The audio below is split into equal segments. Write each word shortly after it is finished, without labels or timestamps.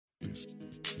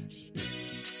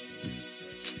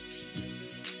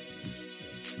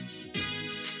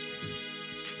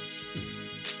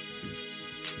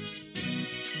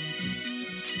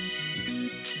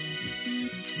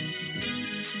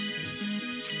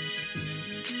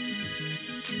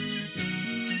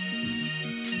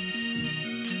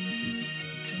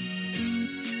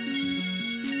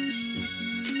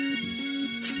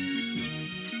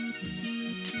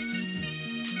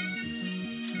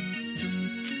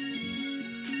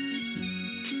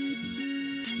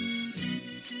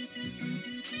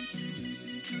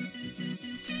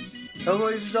Hello,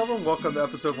 ladies and gentlemen. Welcome to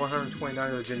episode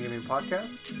 129 of the Gen Gaming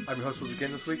Podcast. I'm your host once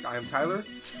again this week. I am Tyler.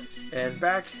 And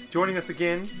back, joining us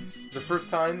again, the first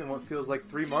time in what feels like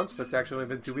 3 months, but it's actually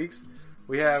only been 2 weeks,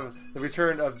 we have the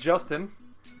return of Justin.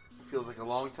 Feels like a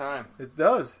long time. It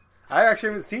does. I actually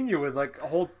haven't seen you in like a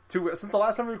whole 2 weeks, since the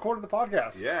last time we recorded the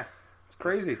podcast. Yeah. It's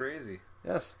crazy. It's crazy.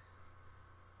 Yes.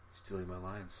 Stealing my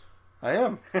lines. I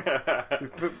am.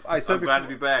 I'm glad to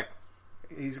be back.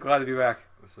 He's glad to be back.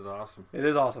 This is awesome. It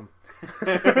is awesome.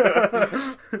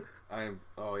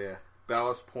 Oh yeah.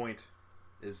 Ballast Point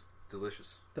is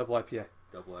delicious. Double IPA.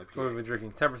 Double That's what we've IPA. been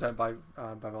drinking. 10% by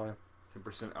volume.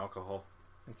 10% alcohol.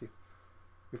 Thank you.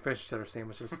 We finished cheddar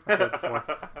sandwiches. I said it before.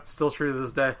 Still true to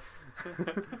this day.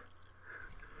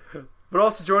 But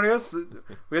also joining us,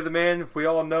 we have the man we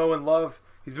all know and love.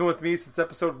 He's been with me since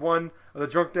episode 1 of the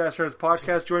Drunk Dashers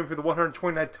podcast, joining for the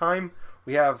 129th time.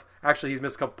 We have, actually, he's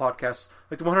missed a couple podcasts,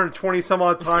 like the 120 some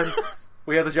odd time.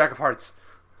 We have the Jack of Hearts.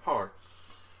 Hearts.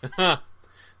 Oh,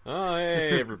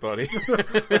 hey, everybody.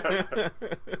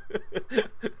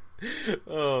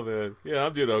 Oh, man. Yeah,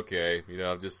 I'm doing okay. You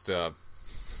know, I've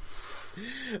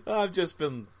just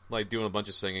been, like, doing a bunch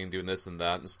of singing, doing this and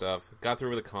that and stuff. Got through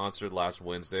with a concert last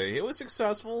Wednesday. It was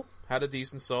successful. Had a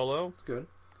decent solo. Good.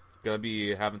 Gonna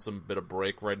be having some bit of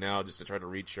break right now just to try to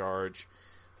recharge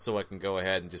so I can go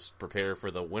ahead and just prepare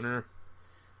for the winter.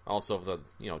 Also, the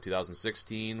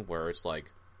 2016, where it's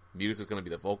like music's gonna be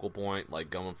the focal point,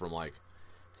 like going from like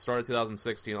start of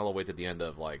 2016 all the way to the end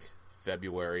of like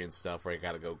February and stuff, where you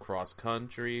gotta go cross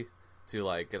country to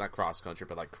like not cross country,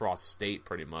 but like cross state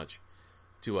pretty much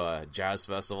to a jazz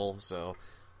festival. So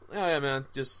yeah, man,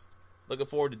 just looking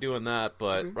forward to doing that.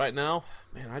 But right now,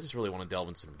 man, I just really want to delve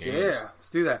in some games. Yeah, let's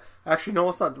do that. Actually, no,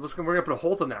 let's not. We're going to put a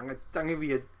hold on that. I'm going to give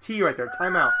you a T right there.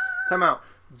 Time out. Time out.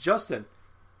 Justin,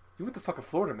 you went to fucking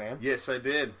Florida, man. Yes, I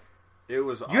did. It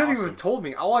was awesome. You haven't even told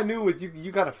me. All I knew was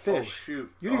you got a fish. Oh,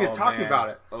 shoot. You didn't even talk to me about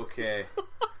it. Okay.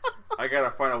 I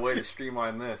gotta find a way to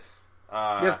streamline this.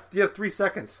 You have 3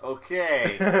 seconds.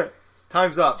 Okay.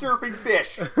 Time's up. Surfing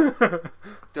fish.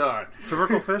 Done.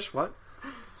 Cervical fish? What?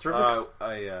 Cervix?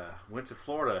 I went to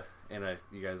Florida, and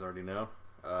you guys already know.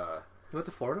 You went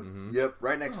to Florida? Mm-hmm. Yep,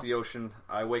 right next to the ocean.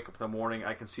 I wake up in the morning,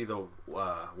 I can see the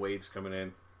waves coming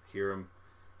in, hear them,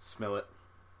 smell it.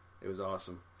 It was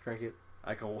awesome. Drank it.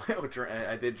 I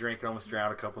did drink and almost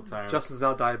drowned a couple times. Justin's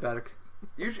now diabetic.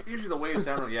 Usually the waves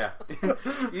down,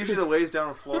 usually the waves down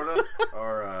in Florida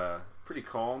are pretty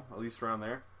calm, at least around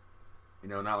there. You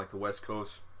know, not like the West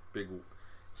Coast, big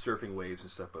surfing waves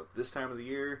and stuff. But this time of the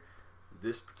year,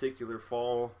 this particular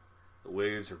fall, the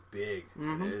waves are big.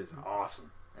 Mm-hmm. It is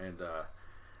awesome. And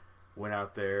went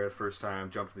out there the first time,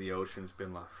 jumped in the ocean. It's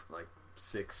been like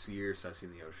 6 years since I've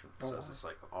seen the ocean. So it's just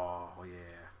like, oh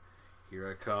yeah, here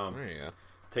I come. There you go.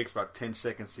 Takes about 10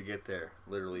 seconds to get there.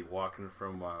 Literally walking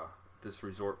from this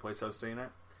resort place I was staying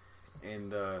at.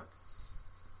 And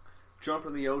jump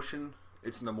in the ocean.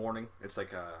 It's in the morning. It's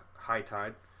like a high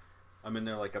tide. I'm in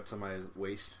there like up to my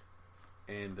waist.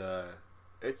 And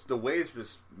it's the waves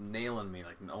just nailing me,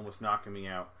 like almost knocking me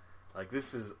out. Like,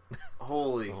 this is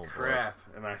holy crap.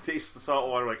 Boy. And I taste the salt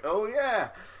water like, oh yeah.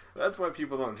 That's why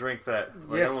people don't drink that.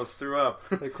 Like, Yes. I almost threw up.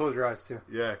 Hey, close your eyes, too.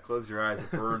 Yeah, close your eyes. It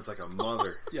burns like a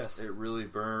mother. Yes. It really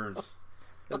burns.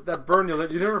 That burn, you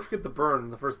never forget the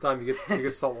burn the first time you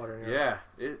get salt water in your eyes.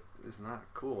 Yeah, it is not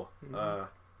cool.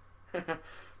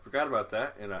 Forgot about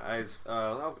that, and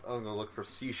I'll go look for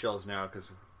seashells now, because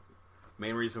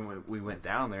main reason we went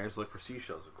down there is look for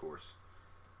seashells, of course.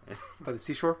 By the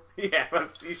seashore? Yeah, by the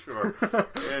seashore.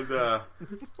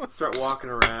 And start walking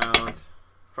around,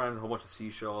 find a whole bunch of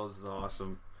seashells. Is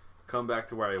awesome. Come back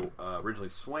to where I originally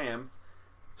swam.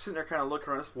 Sitting there kind of looking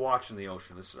around, just watching the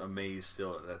ocean. Just amazed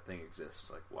still that thing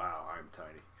exists. Like, wow, I'm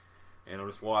tiny. And I'm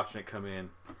just watching it come in.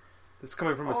 This is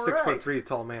coming from a All 6'3"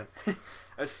 tall man.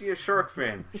 I see a shark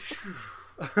fin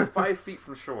 5 feet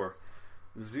from shore.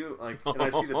 Zoom, and I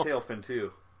see the tail fin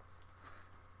too.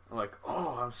 I'm like,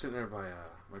 oh, I'm sitting there by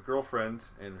my girlfriend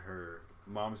and her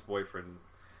mom's boyfriend.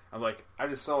 I'm like, I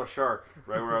just saw a shark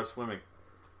right where I was swimming.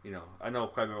 You know, I know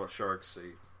quite a bit about sharks.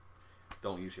 They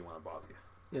don't usually want to bother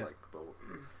you. Yeah. Like, but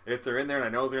if they're in there and I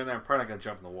know they're in there, I'm probably not going to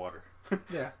jump in the water.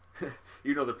 Yeah.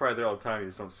 You know they're probably there all the time. You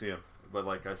just don't see them. But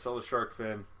like I saw the shark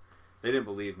fin. They didn't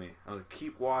believe me. I was like,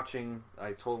 keep watching.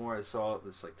 I told them where I saw it.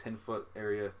 This like 10-foot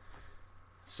area.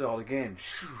 Saw it again.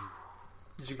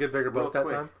 Did you get a bigger Real boat that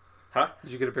quick. time? Huh?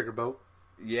 Did you get a bigger boat?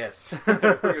 Yes.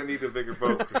 We're going to need a bigger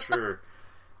boat for sure.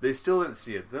 They still didn't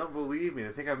see it. They don't believe me. They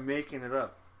think I'm making it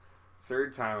up.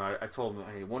 Third time, I told them,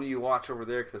 hey, one of you watch over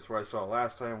there because that's where I saw it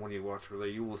last time. One of you watch over there.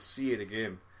 You will see it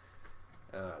again.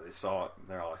 They saw it. And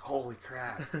they're all like, holy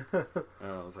crap. And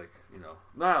I was like, you know,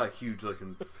 not like huge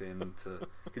looking fin to...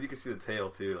 Because you can see the tail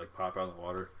too, like pop out of the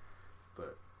water.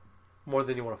 But... More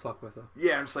than you want to fuck with, though.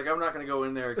 Yeah, I'm just like, I'm not going to go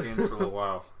in there again for a little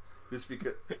while. Just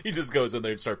because... He just goes in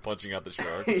there and starts punching out the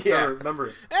shark. Yeah. Remember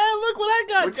it. Hey, look what I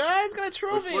got, guys! Got a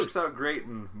trophy! Which works out great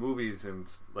in movies and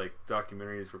like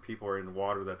documentaries where people are in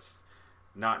water that's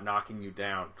not knocking you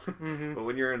down. Mm-hmm. But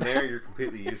when you're in there, you're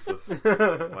completely useless.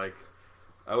 Like,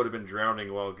 I would have been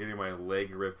drowning while getting my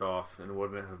leg ripped off and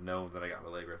wouldn't have known that I got my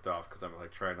leg ripped off because I'm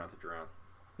like trying not to drown.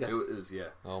 Yes. It was, yeah.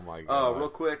 Oh my god. Real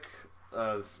quick,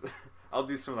 I'll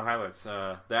do some of the highlights.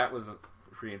 That was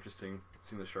pretty interesting,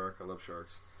 seeing the shark. I love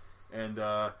sharks. And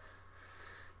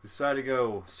decided to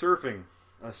go surfing.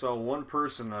 I saw one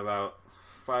person about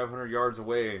 500 yards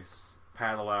away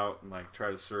paddle out and like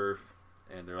try to surf,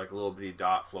 and they're like a little bitty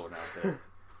dot floating out there.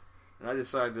 And I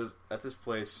decided at this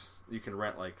place you can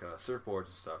rent like surfboards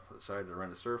and stuff. I decided to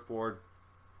rent a surfboard,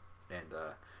 and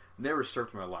never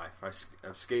surfed in my life.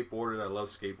 I've skateboarded. I love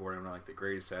skateboarding. I'm not like the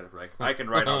greatest at it, but I can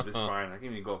ride on just fine. I can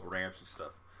even go up ramps and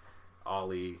stuff,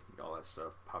 ollie, all that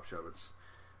stuff, pop shovels.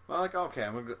 Well, I'm like, okay,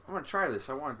 I'm gonna try this.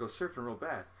 I want to go surfing real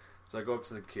bad. So I go up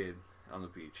to the kid on the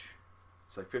beach.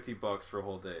 It's like $50 for a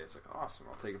whole day. It's like, awesome.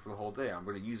 I'll take it for the whole day. I'm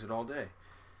going to use it all day.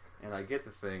 And I get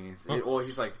the thing. He's like,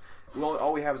 well,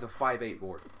 all we have is a 5'8"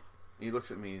 board. And he looks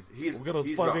at me. He's about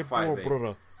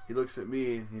 5'8". He looks at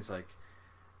me and he's like,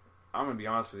 I'm going to be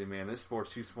honest with you, man. This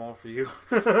board's too small for you.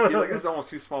 He's like, this is almost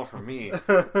too small for me.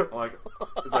 I'm like,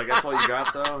 it's like, that's all you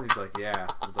got, though? He's like, yeah.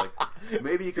 He's like,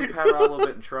 maybe you can paddle out a little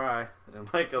bit and try. And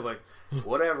I was like,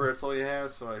 whatever, that's all you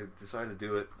have. So I decided to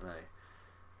do it. And I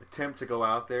attempt to go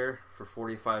out there for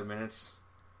 45 minutes.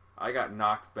 I got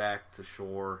knocked back to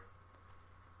shore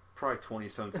probably 20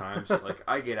 sometimes. Like,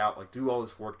 I get out, like, do all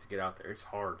this work to get out there. It's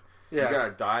hard. Yeah. You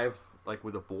gotta dive, like,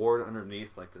 with a board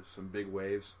underneath, like, there's some big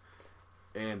waves.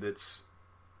 And it's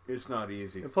not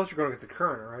easy. And plus, you're going against the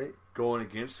current, right? Going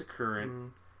against the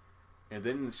current. And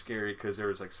then it's scary because there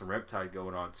was, like, some riptide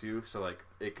going on, too. So, like,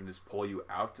 it can just pull you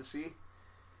out to sea.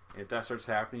 And if that starts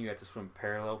happening, you have to swim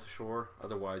parallel to shore.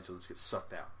 Otherwise, you'll just get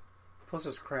sucked out. Plus,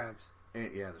 there's crabs.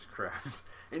 And, yeah, there's crabs.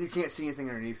 And you can't see anything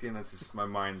underneath you, and that's just my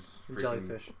mind's freaking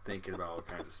jellyfish. Thinking about all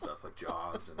kinds of stuff, like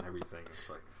Jaws and everything. It's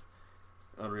like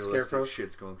unrealistic Scarecrows?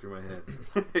 shit's going through my head.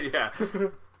 Yeah.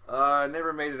 I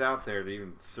never made it out there to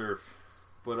even surf.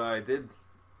 But I did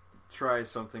try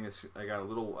something. I got a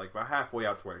little, like, about halfway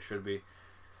out to where I should be.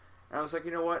 And I was like,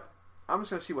 you know what? I'm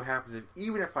just going to see what happens.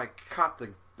 Even if I caught the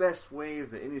best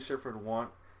wave that any surfer would want,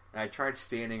 and I tried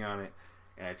standing on it,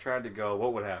 and I tried to go,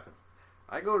 what would happen?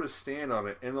 I go to stand on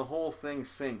it, and the whole thing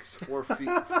sinks 4 feet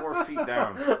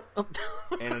down.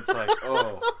 And it's like,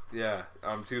 oh, yeah,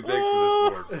 I'm too big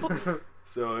for this board.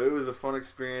 So it was a fun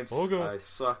experience. Okay. I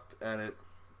sucked at it,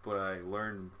 but I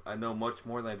learned, I know much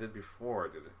more than I did before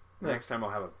I did it. Next time I'll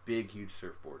have a big, huge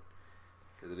surfboard.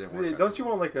 Because it didn't work. Don't you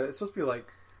want, like, it's supposed to be,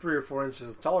 like, 3 or 4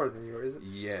 inches taller than you, is it?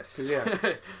 Yes.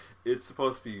 Yeah. It's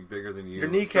supposed to be bigger than you. Your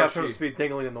kneecaps are supposed to be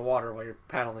dangling in the water while you're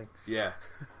paddling. Yeah.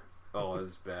 Oh, it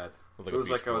was bad. Like it was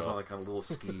like I was on like a little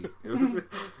ski.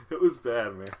 It was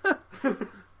bad, man.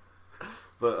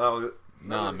 But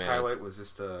man. highlight was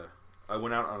just I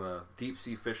went out on a deep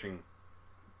sea fishing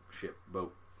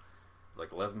boat,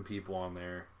 like 11 people on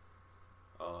there.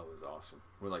 Oh, it was awesome.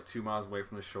 We're like 2 miles away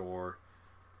from the shore.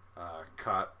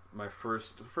 Caught the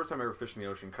first time I ever fished in the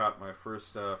ocean. Caught my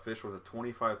first fish was a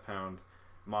 25-pound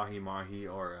mahi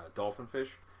or dolphin fish.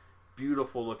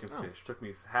 Beautiful looking fish. Took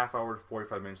me half hour to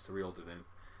 45 minutes to reel it in.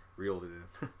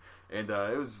 And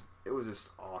it was just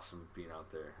awesome being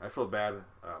out there. I feel bad.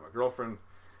 My girlfriend,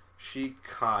 she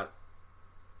caught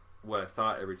what I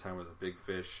thought every time was a big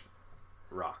fish,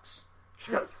 rocks.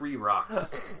 She got 3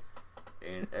 rocks,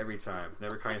 and every time,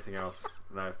 never caught anything else.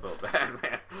 And I felt bad,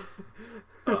 man.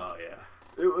 Oh yeah,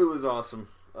 it was awesome.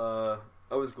 I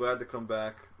was glad to come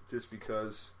back just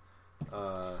because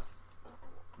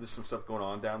there's some stuff going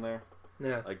on down there.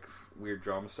 Yeah. Like weird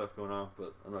drama stuff going on,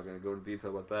 but I'm not going to go into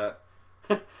detail about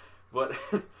that. But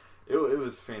it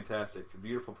was fantastic. A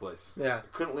beautiful place. Yeah.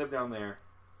 I couldn't live down there,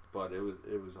 but it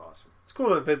was awesome. It's cool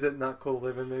to visit, not cool to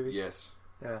live in, maybe. Yes.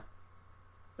 Yeah.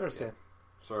 I understand.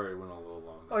 Sorry, I went a little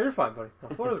long. Oh, you're fine, buddy. No,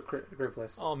 Florida's a great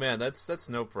place. Oh man, that's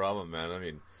no problem, man. I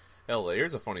mean, hell,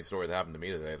 here's a funny story that happened to me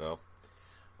today, though.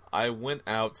 I went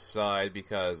outside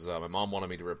because my mom wanted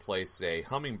me to replace a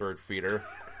hummingbird feeder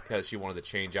because she wanted to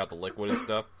change out the liquid and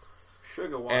stuff.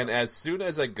 Sugar water. And as soon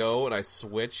as I go and I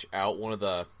switch out one of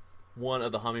the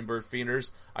hummingbird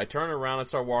feeders, I turn around and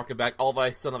start walking back. All of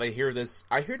a sudden, I hear this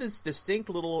distinct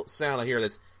little sound. I hear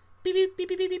this beep beep beep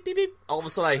beep beep beep beep. All of a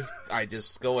sudden, I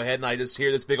just go ahead and I just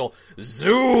hear this big old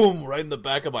zoom right in the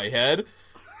back of my head,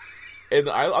 and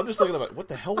I'm just looking at what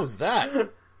the hell was that?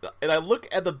 And I look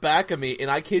at the back of me, and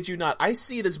I kid you not, I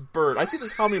see this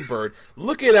hummingbird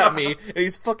looking at me, and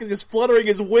he's fucking just fluttering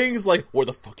his wings like, where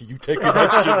the fuck are you taking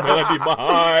that shit, man? I need my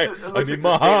high. I need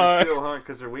my high.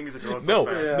 Because their wings are going No,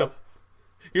 so fast. no.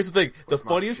 Here's the thing. The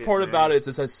funniest part about it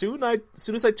is as soon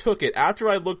as I took it, after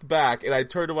I looked back, and I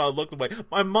turned around and looked away,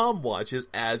 my mom watches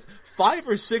as 5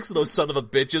 or 6 of those son of a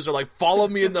bitches are like, follow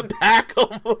me in the back,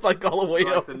 like all the way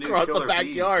Like up the new across the killer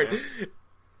backyard. bees,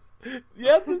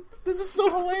 Yeah, this is so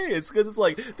hilarious because it's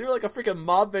like they're like a freaking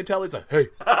mob mentality. It's like, hey,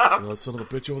 that son of a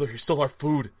bitch over there, he stole our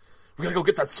food. We gotta go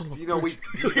get that son of a bitch. we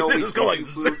They just go like,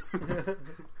 food.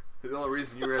 The only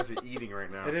reason you guys are eating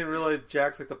right now. I didn't realize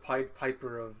Jack's like the Pied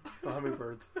Piper of the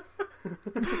hummingbirds.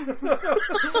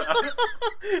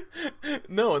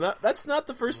 No, that's not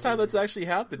the first time that's actually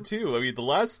happened too. I mean,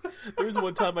 there was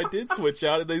one time I did switch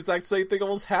out, and the exact same thing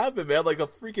almost happened, man. Like a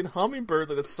freaking hummingbird,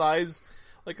 like a size,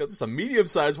 just a medium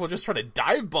sized one, just trying to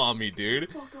dive bomb me, dude.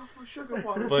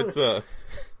 But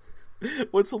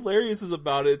what's hilarious is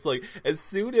about it, it's like, as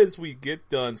soon as we get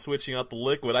done switching out the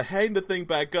liquid, I hang the thing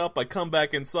back up, I come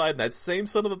back inside, and that same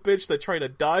son of a bitch that tried to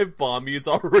dive bomb me is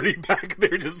already back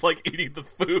there just, like, eating the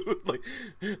food. Like,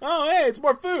 oh, hey, it's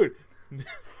more food!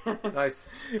 Nice.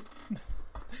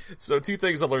 So 2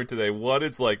 things I learned today. One,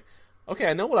 it's like, okay,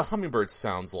 I know what a hummingbird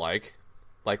sounds like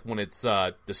when it's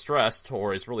distressed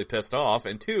or is really pissed off.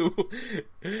 And two,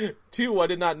 I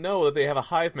did not know that they have a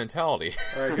hive mentality.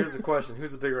 All right, here's the question: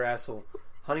 who's the bigger asshole,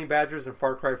 honey badgers in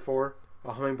Far Cry 4,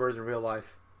 or hummingbirds in real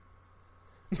life?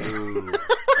 Ooh.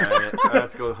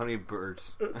 Let's go with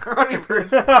honeybirds. Honeybirds.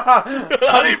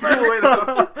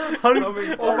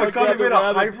 Honeybirds! Oh my god, they made a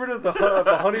rather- hybrid of the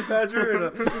honey badger and a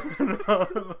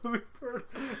hummingbird.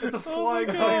 It's a flying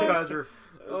honey badger.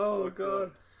 Oh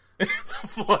god. It's a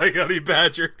flying honey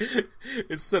badger.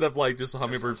 Instead of like just a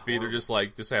hummingbird feeder, just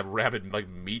have rabid like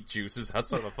meat juices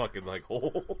outside of a fucking like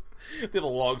hole. They have a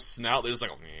long snout. They're just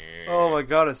like, Oh my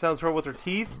god, it sounds horrible with their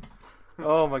teeth.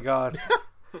 Oh my god.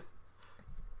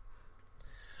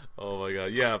 oh my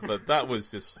god, yeah. But that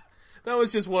was just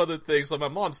one of the things. Like my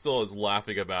mom still is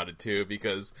laughing about it too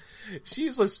because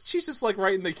she's just like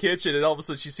right in the kitchen, and all of a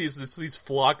sudden she sees these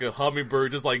flock of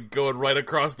hummingbirds just like going right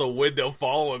across the window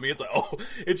following me. It's like, oh,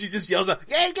 and she just yells out,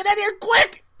 "Hey, get out here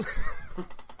quick!"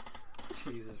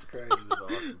 Jesus Christ.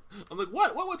 Awesome. I'm like,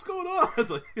 what's going on? It's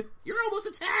like, you're almost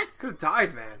attacked. Could have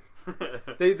died, man.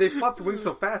 They flop the wings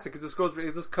so fast it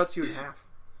just cuts you in half.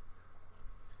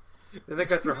 Then they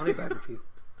got their honey badger teeth.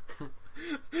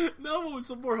 No, what was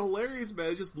so more hilarious, man,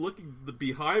 is just looking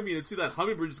behind me and see that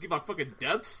hummingbird just give a fucking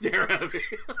death stare at me.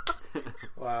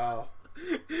 Wow.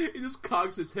 He just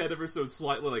cocks his head ever so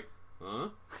slightly, like, huh?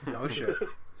 No shit.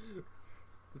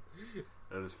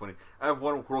 That is funny. I have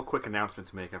one real quick announcement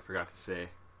to make. I forgot to say.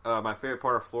 My favorite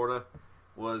part of Florida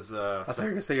was. I thought you were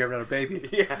gonna say you have another baby.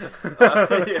 Yeah. God.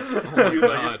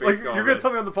 Like, you're gonna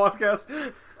tell me on the podcast?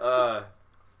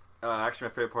 Actually,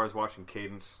 my favorite part is watching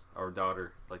Cadence, our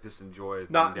daughter, like just enjoy.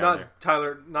 Not down there.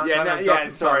 Tyler. Not Yeah, Tyler. yeah.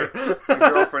 Justin, Sorry, my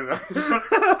girlfriend.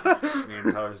 Me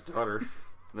and Tyler's daughter.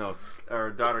 No, our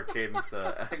daughter Cadence,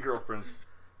 girlfriend's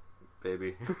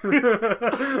baby.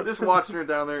 Just watching her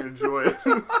down there and enjoy it.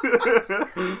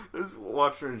 Just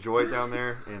watching her enjoy it down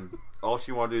there, and all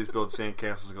she want to do is build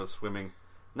sandcastles and go swimming.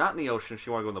 Not in the ocean.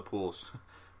 She want to go in the pools.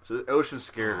 So the ocean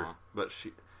scared her, but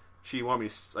she wanted me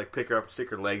to like pick her up, and stick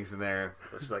her legs in there.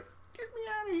 But she's like, "Get me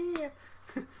out of here!"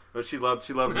 But she loved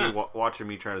me watching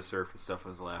me try to surf and stuff.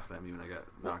 And was laughing at me when I got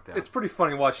knocked out. It's pretty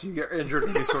funny watching you get injured in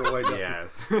any sort of way, Justin.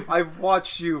 Yeah. I've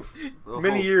watched you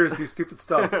many years do stupid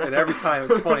stuff, and every time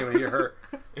it's funny when you get hurt.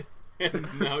 And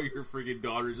now your freaking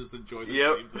daughter just enjoyed the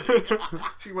Yep. same thing.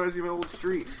 She reminds me of my old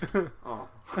street. Oh.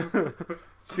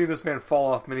 Seeing this man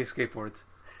fall off mini skateboards.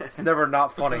 It's never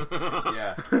not funny.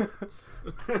 Yeah.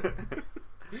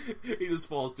 He just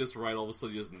falls just right, all of a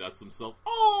sudden he just nuts himself.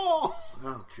 Oh!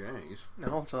 Oh, jeez.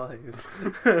 No,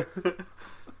 jeez.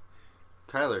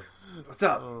 Tyler, What's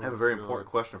up? I have a very important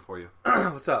question for you.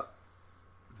 What's up?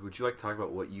 Would you like to talk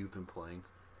about what you've been playing?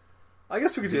 I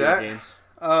guess we could do Video that. Games?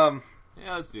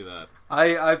 Yeah, let's do that.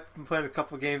 I've been playing a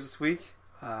couple of games this week.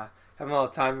 Have having a lot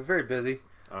of time. I'm very busy.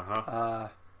 Uh-huh.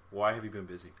 Why have you been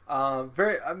busy? One of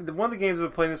the games I've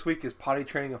been playing this week is potty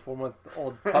training a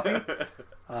 4-month-old puppy.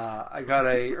 I got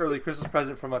a early Christmas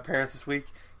present from my parents this week.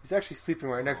 He's actually sleeping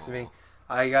right next to me.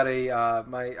 I got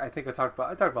I think I talked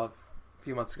about a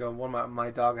few months ago. One of my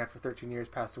dog I had for 13 years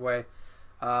passed away.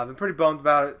 I've been pretty bummed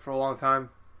about it for a long time.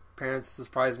 Parents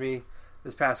surprised me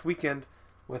this past weekend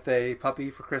with a puppy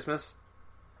for Christmas.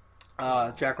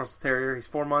 Jack Russell Terrier. He's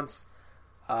 4 months.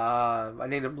 I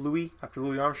named him Louis after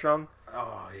Louis Armstrong.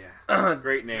 Oh yeah,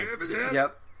 great name.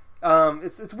 Yep.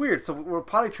 It's weird. So we're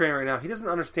potty training right now. He doesn't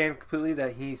understand completely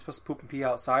that he's supposed to poop and pee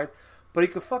outside, but he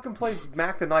could fucking play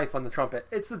Mac the Knife on the trumpet.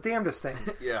 It's the damnedest thing.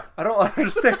 Yeah. I don't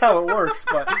understand how it works,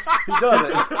 but he does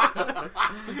it.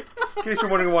 In case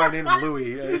you're wondering why I named him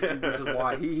Louis, this is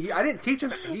why. I didn't teach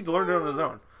him. He learned it on his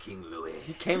own. King Louis.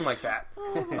 He came like that.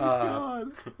 Oh my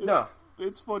god. No.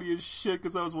 It's funny as shit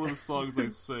because that was one of the songs I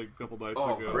sang a couple nights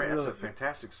Oh, ago. great. That's a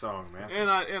fantastic song, man.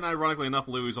 And ironically enough,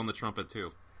 Louis on the trumpet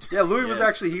too. Yeah, Louis was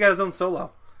actually, he got his own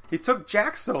solo. He took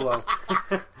Jack's solo.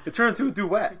 It turned into a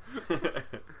duet.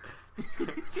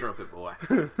 Trumpet boy.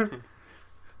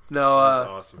 No, That's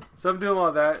awesome. so I'm doing a lot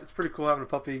of that. It's pretty cool having a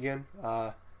puppy again.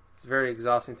 It's very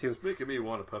exhausting too. It's making me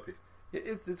want a puppy.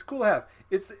 It's cool to have.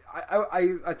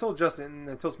 I told Justin and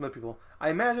I told some other people. I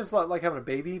imagine it's a lot like having a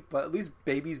baby, but at least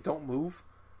babies don't move.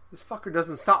 This fucker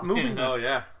doesn't stop moving. Oh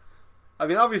yeah. I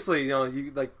mean, obviously,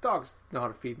 you like dogs know how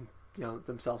to feed,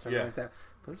 themselves and everything like that.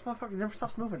 But this motherfucker never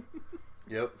stops moving.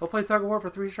 Yep. He'll play tug of war for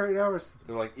 3 straight hours.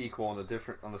 They're like equal on the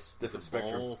different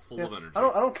spectrum. Bowl full of energy. I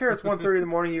don't care. It's 1:30 in the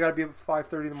morning. You got to be up at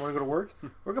 5:30 in the morning to go to work.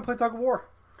 We're gonna play tug of war.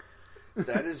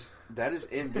 That is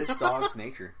in this dog's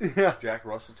nature. Yeah. Jack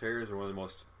Russell Terriers are one of the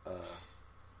most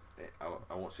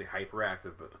I won't say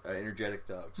hyperactive, but energetic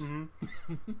dogs.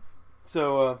 Mm-hmm.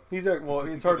 So he's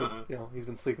it's hard to he's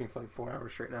been sleeping for like 4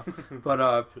 hours straight now.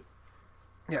 But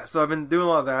yeah, so I've been doing a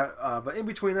lot of that. But in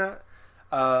between that,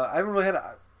 I haven't had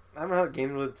a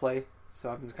game really to play.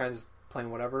 So I've been kind of just playing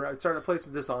whatever. I started to play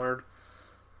some Dishonored.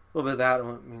 A little bit of that. I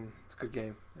mean, it's a good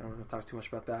game. I don't want to talk too much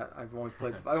about that. I've only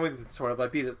played. I only did the tutorial, but I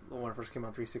beat it when it first came out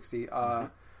on 360. One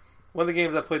of the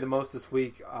games I played the most this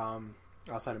week,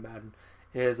 outside of Madden,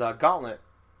 is Gauntlet,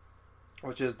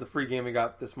 which is the free game we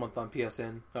got this month on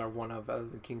PSN, or one of other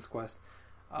than King's Quest.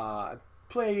 I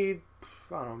played,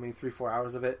 I don't know, maybe 3-4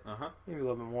 hours of it, maybe a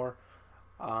little bit more.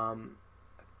 I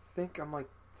think I'm like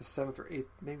the 7th or 8th,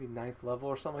 maybe 9th level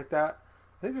or something like that.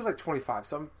 I think there's like 25,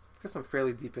 so I guess I'm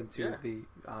fairly deep into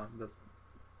the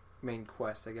main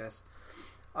quest, I guess.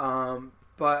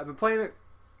 But I've been playing it,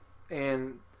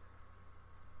 and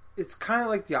it's kind of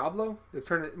like Diablo. They've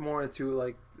turned it more into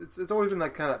like it's always been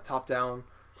like kind of top down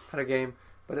kind of game,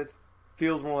 but it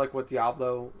feels more like what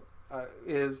Diablo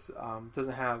is.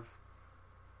 Doesn't have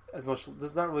as much.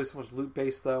 There's not really so much loot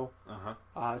based though.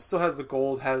 It still has the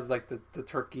gold, has like the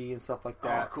turkey and stuff like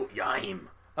that. Oh, cool. Yaim.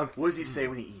 What does he say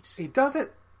when he eats? He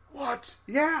doesn't. What?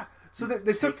 Yeah. So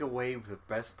they took away the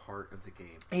best part of the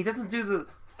game. He doesn't do the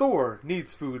Thor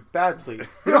needs food badly.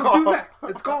 They don't do that.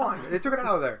 It's gone. They took it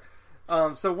out of there.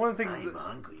 So one of the things I'm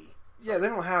hungry. Yeah, they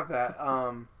don't have that.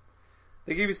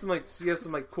 They give you some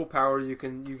cool powers. You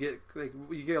get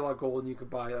a lot of gold and you can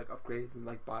buy like upgrades and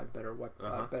like buy better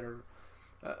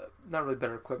not really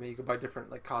better equipment. You can buy different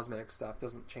like cosmetic stuff. It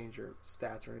doesn't change your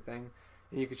stats or anything.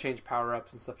 And you can change power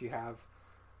ups and stuff you have.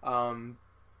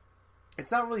 It's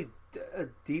not really a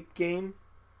deep game.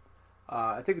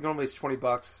 I think normally it's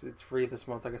 $20. It's free this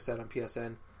month, like I said, on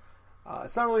PSN.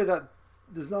 It's not really that.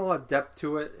 There's not a lot of depth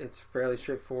to it. It's fairly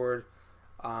straightforward.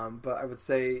 But I would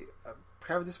say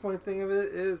kind of a disappointing thing of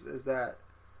it is that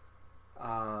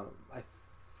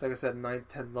like I said,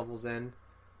 9-10 levels in,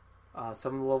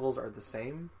 some of the levels are the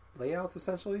same layouts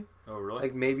essentially. Oh, really?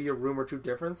 Like maybe a room or two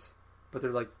difference, but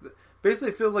they're like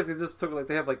basically it feels like they just took like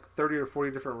they have like 30 or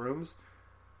 40 different rooms.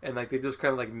 And like they just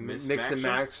kind of like mix and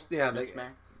match,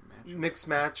 mix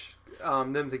match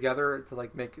them together to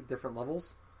like make different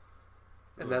levels,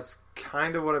 and that's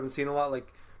kind of what I've been seeing a lot.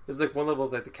 Like there's like one level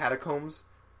of like the catacombs,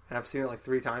 and I've seen it like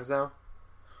 3 times now,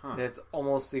 and it's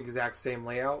almost the exact same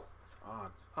layout. That's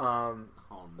odd.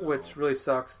 Which really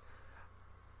sucks.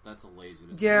 That's a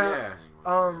laziness. Yeah.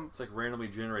 It's like randomly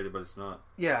generated, but it's not.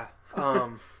 Yeah.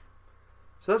 So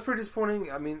that's pretty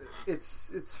disappointing. I mean,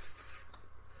 it's.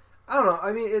 I don't know.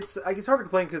 I mean, it's hard to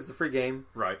complain because it's a free game,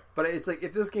 right? But it's like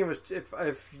if this game was,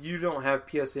 if you don't have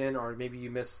PSN or maybe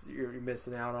you're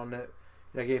missing out on it,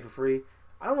 a game for free.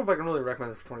 I don't know if I can really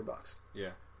recommend it for $20.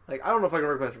 Yeah. Like I don't know if I can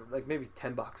recommend it for like maybe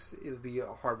 $10. It would be a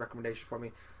hard recommendation for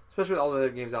me, especially with all the other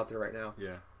games out there right now.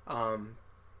 Yeah.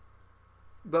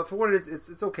 But for what it is,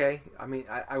 it's okay. I mean,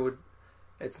 I would,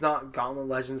 It's not Gauntlet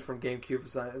Legends from GameCube.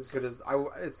 It's not as good as I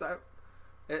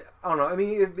don't know. I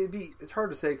mean, it's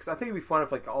hard to say because I think it'd be fun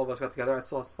if like all of us got together. I'd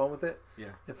still have fun with it. Yeah.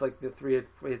 If like we had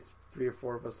 3 or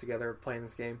 4 of us together playing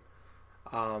this game.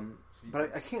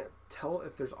 But I can't tell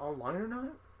if there's online or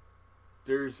not.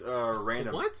 There's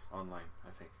random What? online,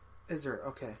 I think. Is there?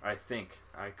 Okay. I think.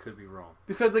 I could be wrong.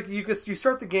 Because like you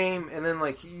start the game and then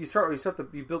like you start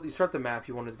the map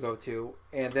you wanted to go to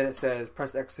and then it says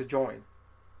press X to join.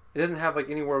 It doesn't have like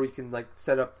anywhere where you can like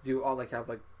set up to do all like have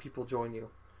like people join you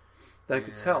that I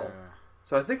could tell.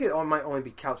 So I think it might only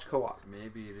be couch co-op.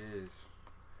 Maybe it is.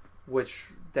 Which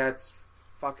that's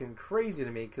fucking crazy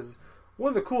to me because one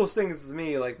of the coolest things to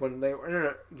me like when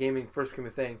internet gaming first became a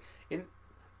thing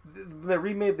when they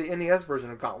remade the NES version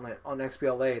of Gauntlet on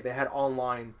XBLA, they had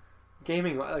online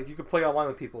gaming, like you could play online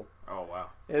with people. Oh wow!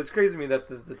 And it's crazy to me that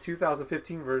the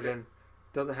 2015 version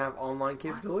doesn't have online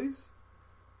capabilities.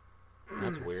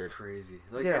 That's weird. It's crazy.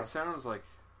 Like Yeah. it sounds like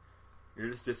you're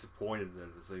just disappointed that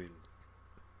it's even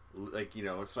like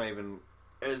it's not even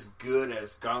as good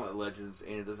as Gauntlet Legends,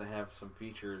 and it doesn't have some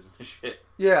features and shit.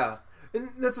 Yeah,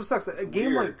 and that's what sucks. A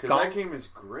game like because Gauntlet, that game is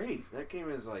great. That game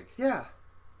is like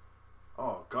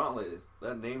Gauntlet.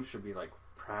 That name should be like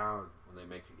proud when they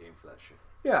make a game for that shit.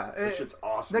 yeah, That shit's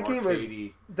awesome.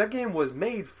 that game was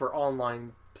made for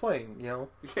online playing. Yeah.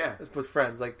 With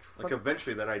friends. Like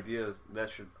Eventually that idea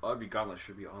Gauntlet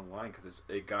should be online because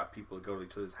it got people to go to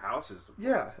each other's houses.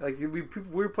 Yeah, like we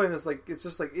were playing this like it's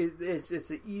just like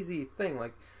it's an easy thing.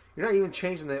 Like you're not even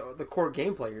changing the core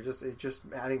gameplay. It's just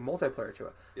adding multiplayer to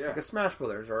it. Yeah. Like a Smash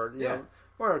Brothers or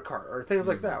Mario Kart or things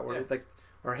like that. Where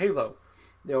or Halo,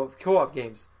 co-op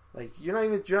games. Like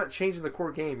you're not changing the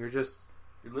core game. You're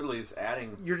literally just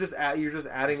adding. You're just adding.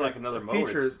 It's like another mode.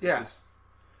 Features.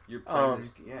 You're playing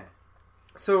this. Yeah.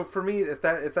 So for me, if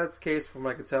that's the case, from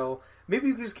what I could tell, maybe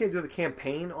you just can't do the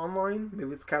campaign online.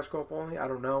 Maybe it's couch co-op only. I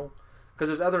don't know because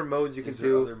there's other modes you can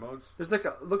do. Other modes? There's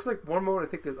looks like one mode I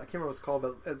think is I can't remember what it's called,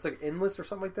 but it's like endless or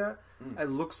something like that. It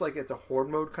looks like it's a horde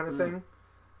mode kind of thing.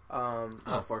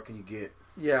 How far can you get?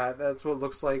 Yeah, that's what it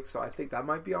looks like. So I think that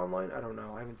might be online. I don't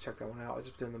know. I haven't checked that one out. I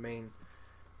just doing the main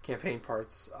campaign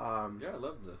parts. Yeah, I'd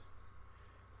love to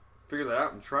figure that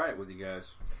out and try it with you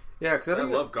guys. Yeah, because I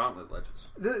love Gauntlet Legends.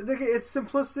 It's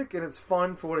simplistic and it's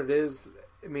fun for what it is.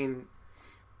 I mean,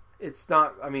 it's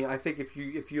not. I mean, I think if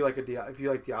you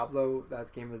like Diablo,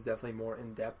 that game is definitely more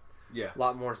in depth. Yeah, a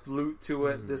lot more loot to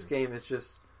it. This game is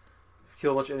just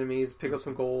kill a bunch of enemies, pick up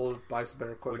some gold, buy some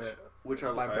better equipment. Which I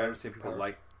understand people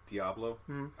like Diablo.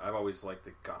 Mm-hmm. I've always liked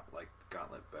the Gauntlet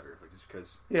better, like just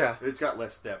because it's got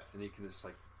less depth and you can just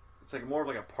it's like more of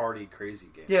like a party crazy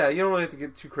game. Yeah, you don't really have to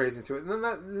get too crazy into it.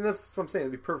 And that's what I'm saying.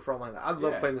 It'd be perfect for online. I'd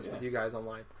love playing this with you guys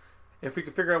online. If we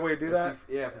could figure out a way to do that,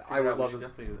 I would love it.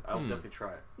 I'll definitely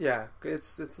try it. Yeah,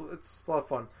 it's a lot of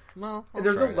fun. Well, and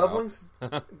there's no leveling.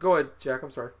 Go ahead, Jack.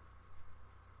 I'm sorry.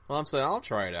 Well, I'm saying I'll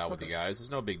try it out with you guys.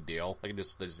 It's no big deal. I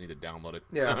just need to download it.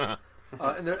 Yeah.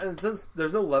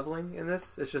 There's no leveling in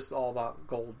this. It's just all about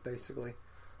gold, basically.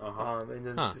 And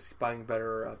then just buying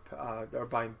better or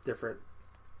buying different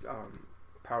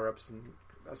power ups and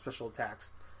special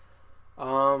attacks. But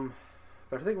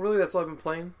I think really that's all I've been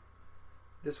playing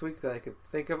this week that I could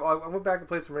think of. I went back and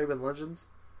played some Rayman Legends.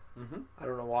 Mm-hmm. I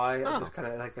don't know why. I just kind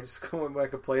of I just went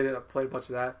back and played it. I played a bunch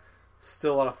of that.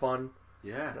 Still a lot of fun.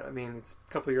 Yeah. I mean, it's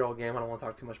a couple-year-old game. I don't want to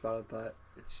talk too much about it, but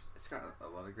it's got a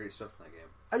lot of great stuff in that game.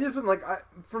 I just been like,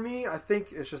 for me, I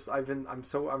think it's just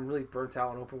I'm really burnt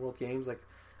out on open world games. Like,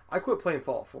 I quit playing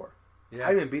Fallout 4. Yeah.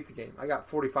 I didn't beat the game. I got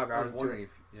 45 hours into it.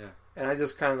 And I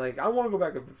just kind of I want to go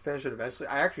back and finish it eventually.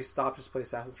 I actually stopped just to play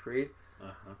Assassin's Creed.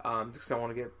 Because I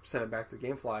want to send it back to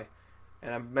GameFly.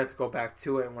 And I meant to go back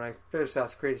to it. And when I finished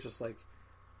Assassin's Creed, it's just like,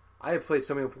 I have played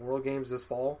so many open world games this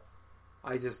fall.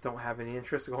 I just don't have any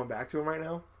interest in going back to them right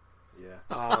now.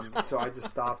 Yeah. So I just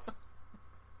stopped.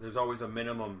 There's always a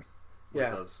minimum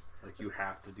with those. Like, you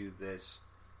have to do this,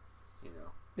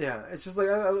 Yeah, it's just like,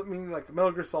 I mean, like,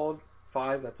 Metal Gear Solid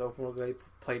 5, that's open world game.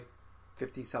 Played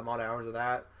 50-some-odd hours of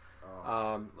that.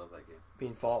 Love that game.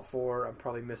 Being Fallout 4, I'm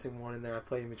probably missing one in there. I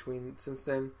played in between since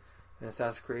then. And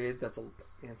Assassin's Creed, it's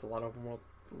a lot of open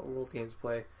world games to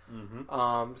play.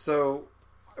 Mm-hmm. So,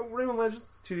 Rayman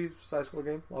Legends, 2D side-scroller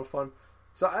game, a lot of fun.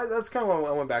 So that's kind of why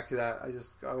I went back to that.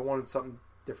 I wanted something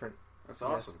different. That's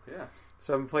awesome. Yeah.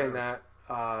 So I've been playing that.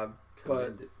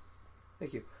 But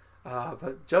thank you.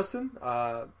 But Justin,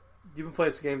 you've been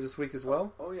playing some games this week as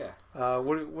well. Oh yeah.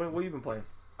 What have you been playing?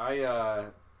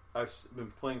 I've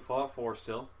been playing Fallout 4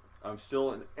 still. I'm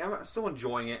still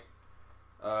enjoying it.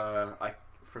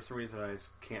 For some reason I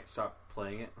just can't stop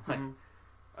playing it. Like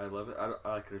I love it.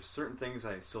 There's certain things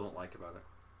I still don't like about it,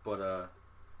 but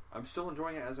I'm still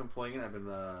enjoying it as I'm playing it. I've been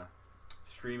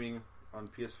streaming on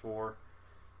PS4.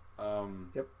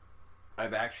 Yep.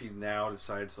 I've actually now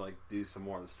decided to like do some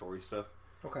more of the story stuff.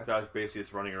 Okay. So I was basically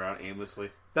just running around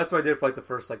aimlessly. That's what I did for like the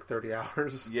first like 30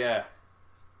 hours. Yeah.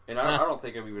 And I don't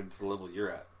think I'm even to the level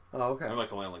you're at. Oh, okay. I'm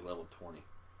like only on like level 20.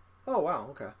 Oh, wow.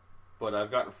 Okay. But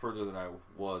I've gotten further than I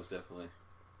was, definitely.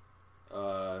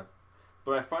 But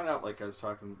I find out, like I was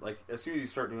talking, like as soon as you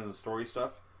start doing the story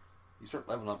stuff, you start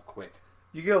leveling up quick.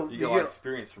 You get a lot of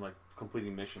experience from like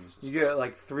completing missions. You get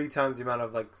like 3 times the amount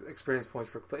of like experience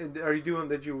points for. Are you doing?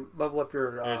 Did you level up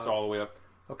your? And it's all the way up.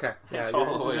 Okay. Yeah. It's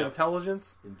all the way up.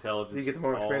 Intelligence. Intelligence. Do you get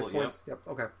more experience points? Yep.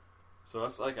 Okay. So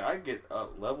that's like I get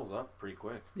levels up pretty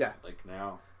quick. Yeah. Like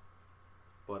now.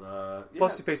 But yeah.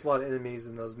 Plus, you face a lot of enemies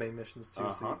in those main missions too.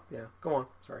 Uh-huh. So yeah. Go on.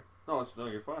 Sorry. No,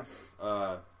 you're fine.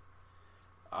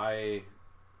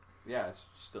 It's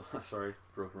still sorry,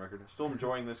 broken record. Still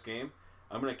enjoying this game.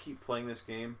 I'm gonna keep playing this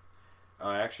game.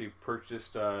 I actually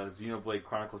purchased Xenoblade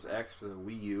Chronicles X for the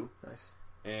Wii U. Nice.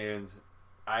 And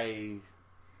I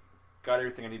got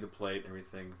everything I need to play it and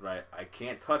everything, but I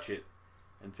can't touch it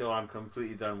until I'm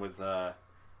completely done with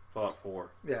Fallout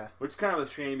 4. Yeah. Which is kind of a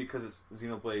shame because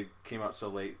Xenoblade came out so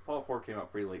late. Fallout 4 came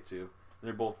out pretty late too. And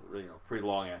they're both pretty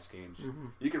long ass games. Mm-hmm.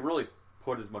 You could really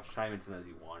put as much time into them as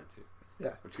you wanted to.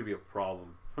 Yeah. Which could be a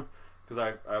problem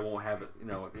because I won't have it.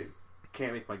 It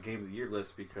can't make my game of the year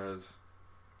list because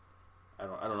I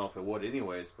don't know if it would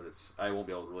anyways, but I won't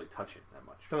be able to really touch it that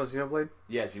much. Talking about Xenoblade?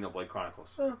 Yeah, Xenoblade Chronicles.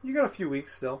 You got a few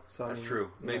weeks still, so that's true.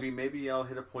 Maybe I'll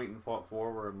hit a point in Fallout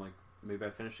 4 where I'm like, maybe I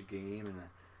finish a game and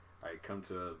I come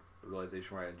to a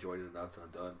realization where I enjoyed it enough that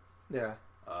I'm done. Yeah.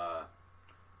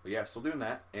 But yeah, still doing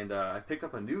that, and I picked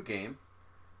up a new game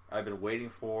I've been waiting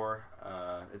for.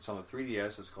 It's on the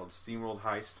 3DS. It's called SteamWorld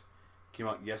Heist. Came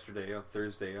out yesterday on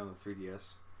Thursday on the 3DS,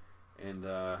 and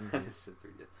I just said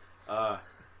 3DS.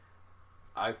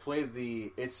 I played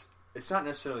the. It's not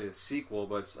necessarily a sequel,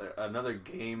 but it's another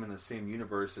game in the same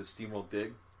universe as SteamWorld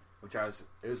Dig, which it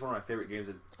was one of my favorite games.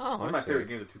 One of my favorite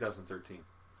games of 2013,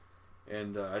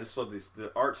 and I just love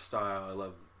the art style. I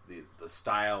love the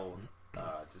style,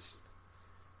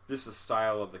 just the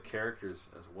style of the characters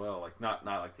as well. Like not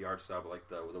like the art style, but like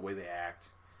the way they act.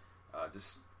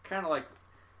 Just kind of like.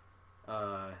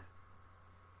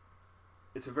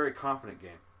 It's a very confident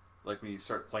game. Like when you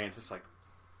start playing, it's just like,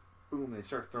 boom! They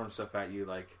start throwing stuff at you.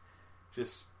 Like,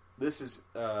 this is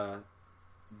in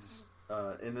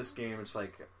this game, it's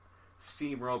like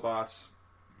steam robots,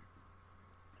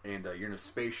 and you're in a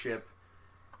spaceship,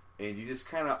 and you just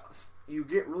kind of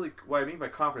get really. What I mean by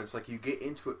confidence, like you get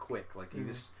into it quick. Like you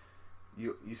just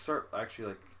you start actually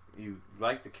like. You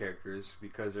like the characters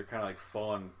because they're kind of like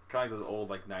fun, kind of like those old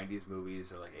like 90s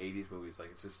movies or like 80s movies. Like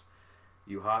it's just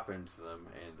you hop into them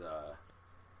and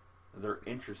they're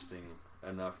interesting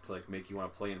enough to like make you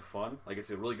want to play in fun. Like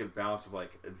it's a really good balance of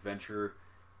like adventure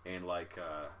and like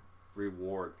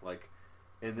reward. Like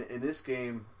in this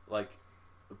game, like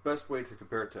the best way to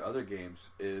compare it to other games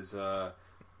is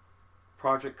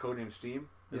Project Codename Steam.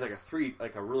 It's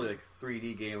like a really like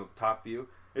 3D game of top view.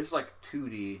 It's like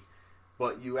 2D.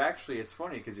 But it's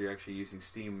funny because you're actually using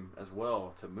Steam as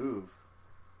well to move.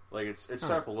 Like it's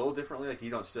set up a little differently. Like you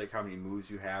don't see like how many moves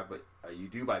you have, but you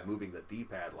do by moving the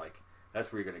D-pad. Like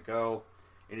that's where you're going to go.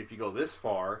 And if you go this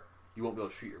far, you won't be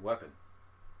able to shoot your weapon,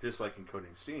 just like in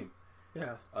Codename Steam.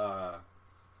 Yeah.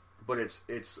 But it's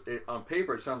on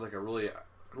paper it sounds like a really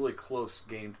really close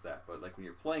game to that. But like when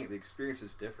you're playing it, the experience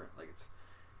is different. Like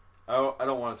I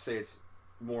don't want to say it's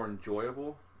more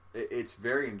enjoyable. It's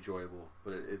very enjoyable,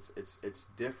 but it's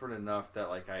different enough that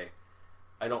like I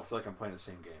don't feel like I'm playing the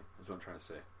same game. Is what I'm trying to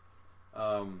say.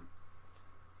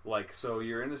 Like so,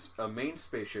 you're in a main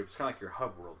spaceship. It's kind of like your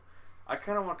hub world. I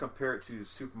kind of want to compare it to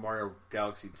Super Mario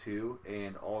Galaxy 2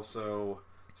 and also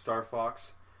Star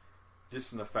Fox,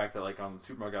 just in the fact that like on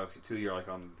Super Mario Galaxy 2, you're like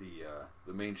on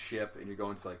the main ship and you're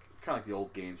going to like kind of like the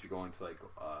old games. You're going to like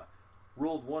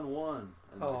World 1-1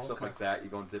 and stuff like that.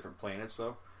 You're going to different planets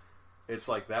though. It's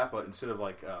like that, but instead of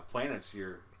like planets,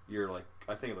 you're like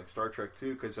I think like Star Trek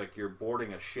 2 because like you're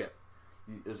boarding a ship.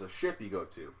 There's a ship you go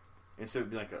to instead of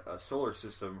being like a solar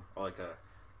system or like a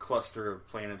cluster of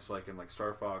planets like in like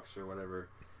Star Fox or whatever.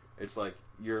 It's like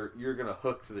you're gonna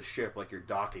hook to the ship like you're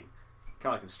docking,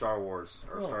 kind of like in Star Wars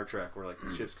or Star Trek where like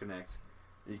the ships connect.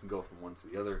 And you can go from one to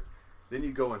the other. Then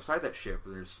you go inside that ship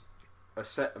and there's a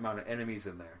set amount of enemies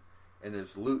in there, and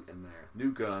there's loot in there,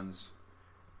 new guns.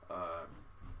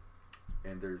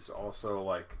 And there's also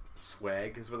like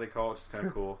swag is what they call it. It's kind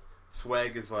of cool.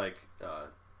 Swag is like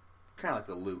kind of like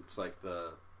the loot. It's like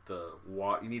the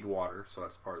you need water, so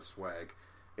that's part of swag.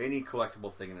 Any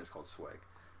collectible thing in it is called swag.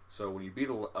 So when you beat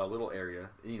a little area,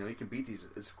 you can beat these.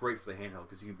 It's great for the handheld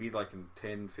because you can beat like in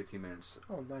 10, 15 minutes.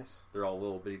 Oh, nice. They're all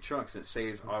little bitty chunks, and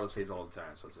it auto saves all the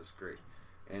time, so it's just great.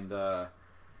 And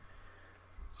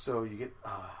so you get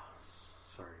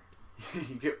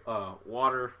you get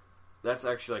water. That's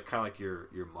actually like kind of like your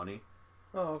money.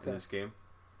 Oh, okay. In this game.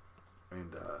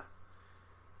 And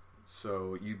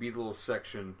so you beat a little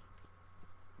section.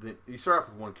 Then you start off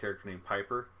with one character named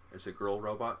Piper. It's a girl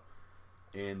robot,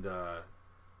 and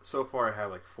so far I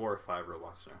have like 4 or 5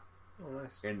 robots now. Oh,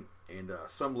 nice. And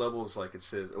some levels, like it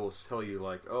will tell you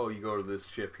like, oh, you go to this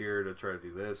ship here to try to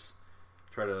do this,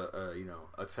 try to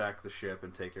attack the ship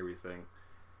and take everything.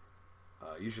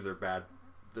 Usually they're bad.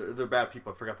 They're bad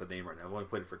people. I forgot the name right now. I've only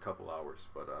played it for a couple hours,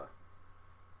 but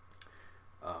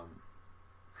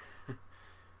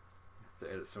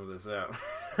to edit some of this out.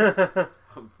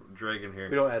 I'm dragging here.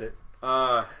 We don't edit.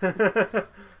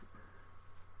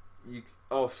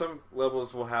 Some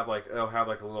levels will have like a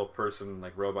little person,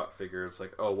 like robot figure. It's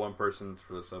like, one person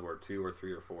for this level, or 2 or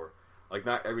 3 or 4. Like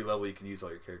not every level you can use all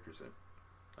your characters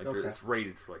in. Like it's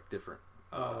rated for like different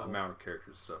amount of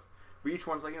characters and stuff. But each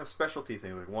one's like specialty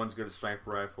thing. Like one's good at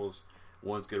sniper rifles,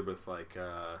 one's good with like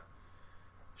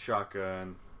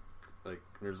shotgun. Like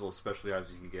there's little specialty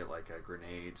items you can get, like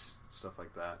grenades, stuff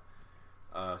like that.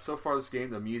 So far this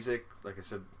game, the music, like I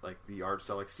said, like the art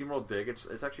style, like SteamWorld Dig,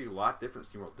 it's actually a lot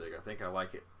different than SteamWorld Dig. I think I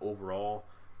like it overall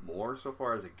more so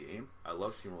far as a game. I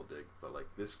love SteamWorld Dig, but like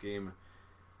this game,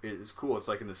 it's cool. It's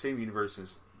like in the same universe and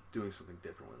it's doing something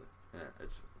different with it. Yeah,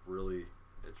 it's really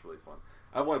fun.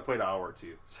 I've only played an hour or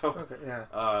 2, so okay, yeah.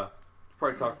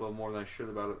 Probably talk a little more than I should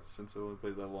about it since I only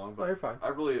played that long. But you're fine.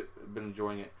 I've really been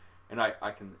enjoying it, and I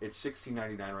can. It's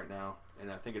 $16.99 right now,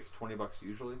 and I think it's $20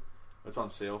 usually. It's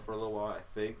on sale for a little while, I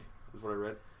think, is what I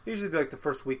read. Usually, like the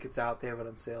first week it's out, they have it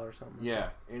on sale or something.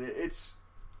 Yeah, and it's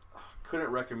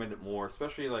couldn't recommend it more,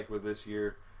 especially like with this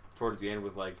year towards the end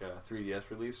with like 3DS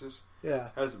releases. Yeah,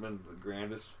 hasn't been the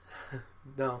grandest.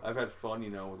 No, I've had fun,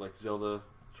 with like Zelda,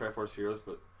 Triforce Heroes,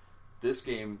 but this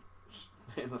game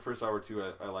in the first hour or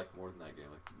 2, I like more than that game,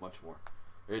 like much more.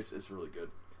 It's really good.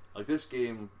 Like this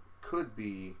game could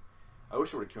be. I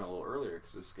wish it would have come out a little earlier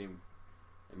because this game,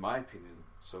 in my opinion,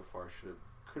 so far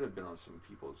could have been on some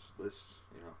people's lists.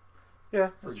 Yeah,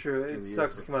 that's true. It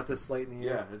sucks to come out this late in the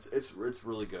year. Yeah, it's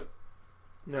really good.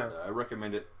 Yeah, I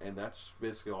recommend it, and that's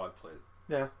basically all I've played.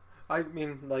 Yeah, I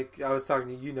mean, like I was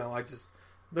talking to you, I just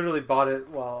literally bought it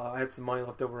while I had some money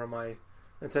left over on my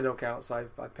Nintendo account, so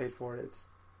I paid for it. It's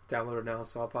downloaded now,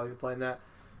 so I'll probably be playing that.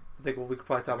 I think we could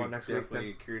probably talk about next week.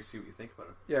 Definitely curious to see what you think about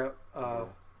it. Yeah, if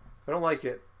I don't like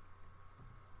it,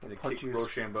 I'll punch you.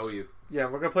 Rochambeau you. Yeah,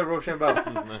 we're gonna play Rochambeau.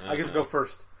 I get to go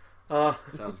first.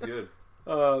 Sounds good.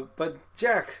 But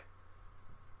Jack,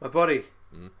 my buddy,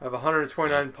 I have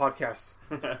 129 podcasts.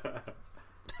 What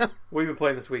have you been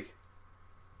playing this week?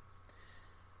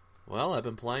 Well, I've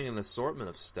been playing an assortment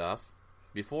of stuff.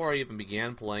 Before I even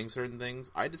began playing certain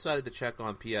things, I decided to check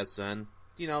on PSN,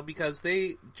 because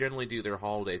they generally do their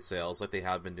holiday sales like they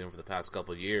have been doing for the past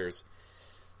couple of years.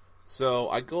 So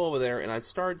I go over there and I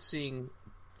started seeing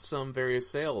some various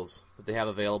sales that they have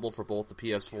available for both the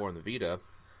PS4 and the Vita.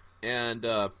 And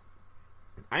I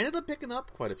ended up picking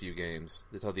up quite a few games,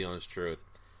 to tell the honest truth.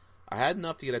 I had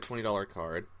enough to get a $20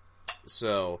 card,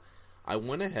 so I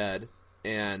went ahead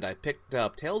and I picked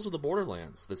up Tales of the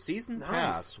Borderlands, the season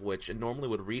pass, which normally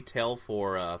would retail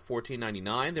for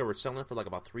 $14.99. They were selling it for like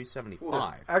about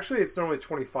 $3.75. Actually, it's normally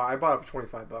 $25. I bought it for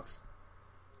 $25.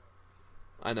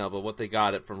 I know, but what they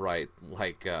got it from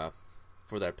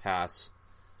for their pass,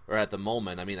 or at the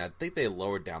moment, I mean, I think they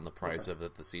lowered down the price of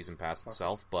the season pass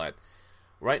itself, but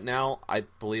right now, I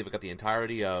believe I got the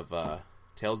entirety of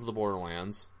Tales of the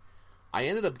Borderlands. I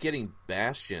ended up getting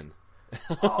Bastion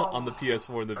on the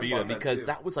PS4 and the Vita because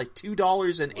that was like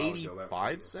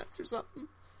 $2.85 or something.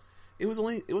 It was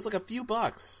like a few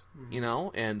bucks,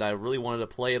 and I really wanted to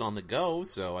play it on the go,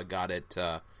 so I got it.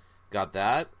 Got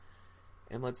that,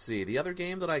 and let's see. The other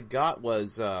game that I got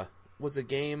was a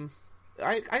game.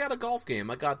 I got a golf game.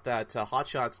 I got that Hot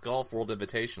Shots Golf World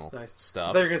Invitational stuff.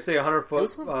 I thought you were going to say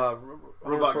 100-foot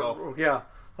robot golf. Yeah,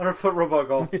 100-foot robot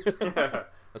golf.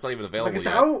 That's not even available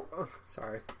yet. Out. Oh,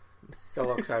 sorry. Got a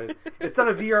little excited. It's not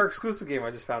a VR exclusive game.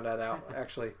 I just found that out,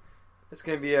 actually. It's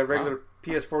going to be a regular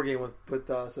PS4 game with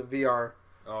some VR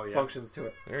functions to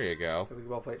it. There you go. So we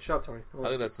can all play it. Shut up, Tony. I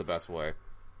think that's the best way.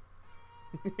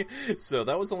 So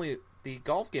that was the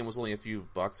golf game was only a few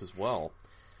bucks as well.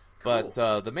 Cool.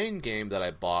 But the main game that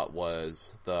I bought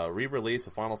was the re-release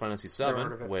of Final Fantasy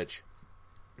VII, which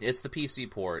it's the PC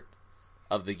port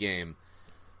of the game.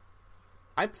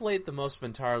 I played the most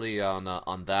entirely on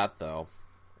that, though.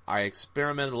 I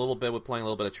experimented a little bit with playing a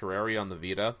little bit of Terraria on the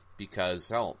Vita because,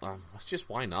 hell, just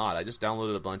why not? I just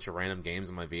downloaded a bunch of random games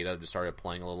on my Vita, just started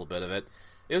playing a little bit of it.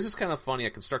 It was just kind of funny. I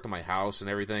constructed my house and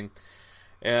everything.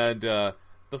 And the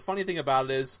funny thing about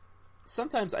it is,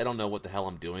 sometimes I don't know what the hell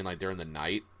I'm doing, like during the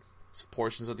night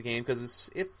portions of the game, because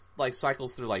it like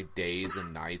cycles through like days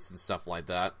and nights and stuff like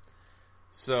that.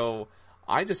 So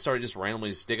I just started just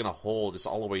randomly just digging a hole just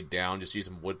all the way down, just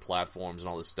using wood platforms and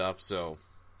all this stuff. So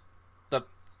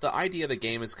the idea of the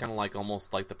game is kind of like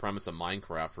almost like the premise of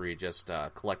Minecraft, where you just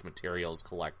collect materials,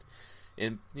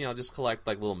 just collect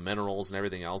like little minerals and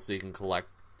everything else, so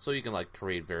you can like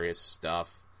create various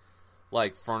stuff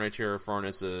like furniture,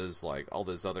 furnaces, like all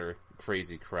this other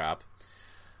crazy crap.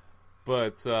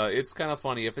 But it's kind of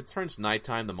funny. If it turns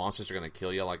nighttime, the monsters are going to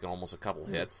kill you like in almost a couple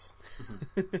hits.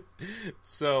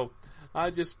 So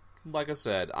like I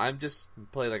said, I'm just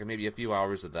playing like maybe a few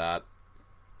hours of that.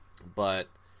 But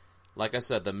like I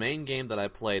said, the main game that I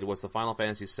played was the Final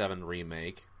Fantasy VII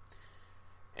Remake.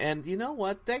 And you know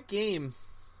what? That game,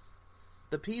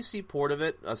 the PC port of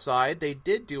it aside, they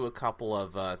did do a couple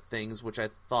of things which I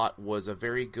thought was a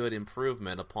very good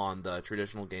improvement upon the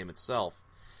traditional game itself.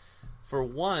 For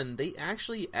one, they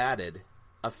actually added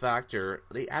a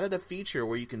feature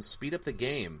where you can speed up the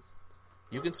game.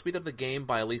 You can speed up the game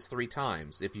by at least 3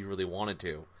 times if you really wanted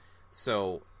to.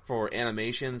 So, for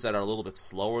animations that are a little bit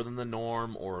slower than the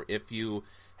norm, or if you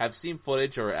have seen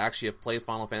footage or actually have played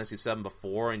Final Fantasy VII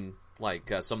before, and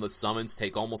like some of the summons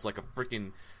take almost like a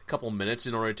freaking couple minutes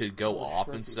in order to go off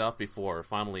and stuff before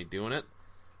finally doing it.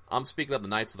 I'm speaking of the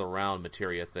Knights of the Round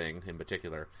materia thing in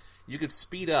particular. You could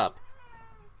speed up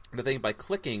the thing by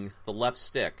clicking the left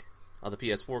stick of the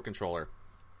PS4 controller.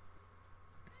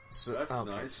 So, that's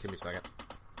okay, nice. just give me a second.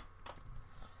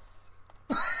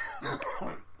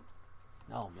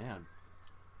 Oh, man.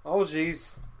 Oh,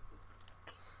 jeez.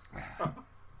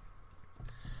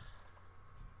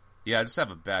 Yeah, I just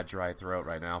have a bad dry throat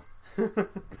right now. It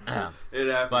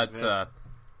happens, But man.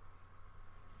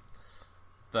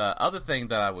 the other thing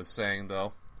that I was saying,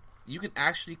 though, you can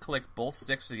actually click both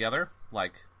sticks together,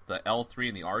 like the L3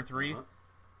 and the R3,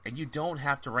 and you don't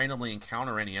have to randomly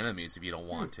encounter any enemies if you don't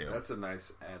want to. That's a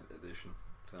nice addition,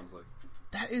 sounds like.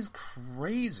 That is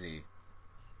crazy.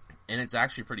 And it's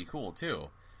actually pretty cool, too.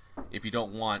 If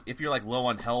you're like low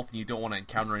on health and you don't want to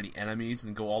encounter any enemies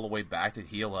and go all the way back to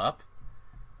heal up,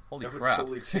 holy That would crap.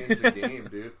 totally change the game,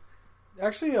 dude.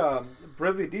 Actually,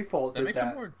 Bravely Default did That makes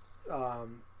that. it more...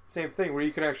 Same thing, where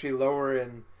you can actually lower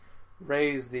and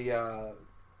raise the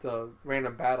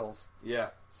random battles. Yeah.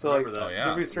 So I like, remember that. Oh, yeah.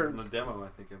 there'd be certain. In the demo, I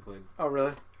think I played. Oh,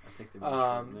 really? I think they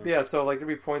mentioned it. Yeah. So like, there'd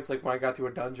be points like when I got to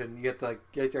a dungeon, you actually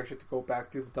have to go back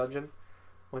through the dungeon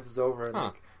once it's over, and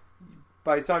like,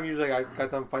 by the time usually I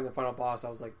got done fighting the final boss, I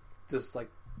was like just like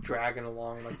dragging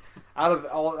along, like out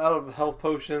of health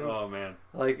potions. Oh man,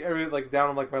 down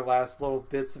on like my last little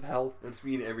bits of health. that's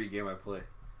me in every game I play.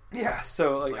 Yeah,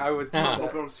 so like I would. I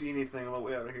hope I don't see anything on the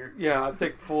way out of here. Yeah, I'd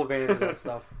take full advantage of that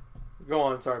stuff. Go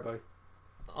on, sorry, buddy.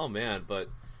 Oh, man, but...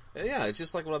 Yeah, it's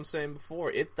just like what I'm saying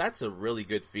before. That's a really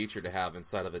good feature to have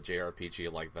inside of a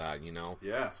JRPG like that, you know?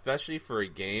 Yeah. Especially for a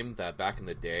game that back in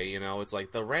the day, you know, it's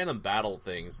like the random battle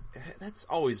things, that's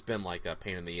always been like a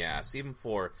pain in the ass, even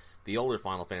for the older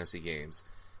Final Fantasy games.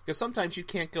 Because sometimes you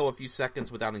can't go a few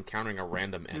seconds without encountering a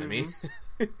random enemy.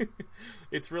 Mm-hmm.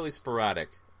 It's really sporadic.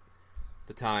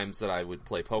 The times that I would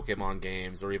play Pokemon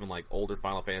games, or even like older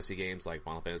Final Fantasy games like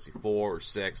Final Fantasy 4 or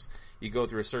 6, you go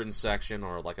through a certain section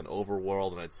or like an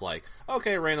overworld and it's like,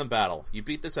 okay, random battle. You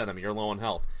beat this enemy, you're low on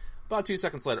health. About 2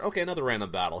 seconds later, okay, another random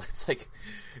battle. It's like,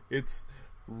 it's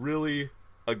really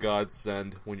a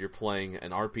godsend when you're playing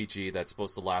an RPG that's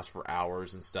supposed to last for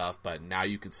hours and stuff, but now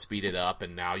you can speed it up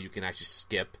and now you can actually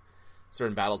skip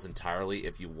certain battles entirely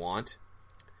if you want.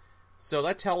 So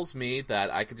that tells me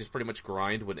that I could just pretty much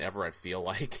grind whenever I feel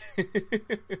like.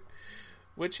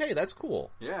 Which, hey, that's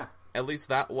cool. Yeah. At least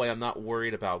that way I'm not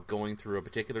worried about going through a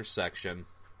particular section,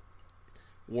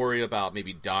 worried about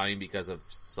maybe dying because of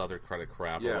other credit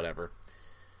crap or whatever.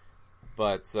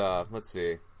 But, let's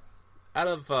see. Out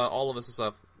of all of us and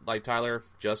stuff, like Tyler,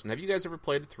 Justin, have you guys ever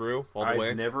played it through all the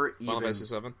way? I've never Final even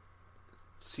Fantasy VII?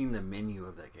 seen the menu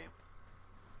of that game.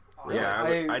 Really?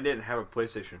 Yeah, I didn't have a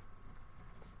PlayStation.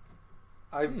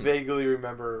 I vaguely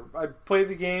remember. I played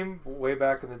the game way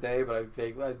back in the day, but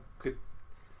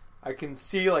I can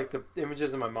see like the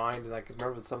images in my mind, and I can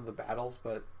remember some of the battles,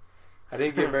 but I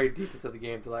didn't get very deep into the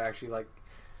game until I actually like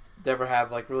never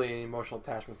have like really any emotional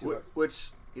attachment to it. Which,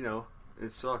 you know,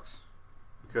 it sucks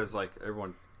because like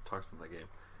everyone talks about that game.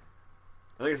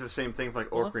 I think it's the same thing for like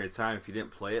Ocarina of Time. If you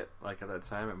didn't play it like at that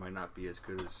time, it might not be as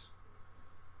good as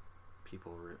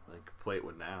people play it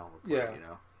with now. Yeah. You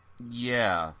know.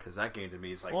 Yeah. Because that game to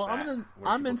me is like. Well, that,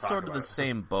 I'm in sort of the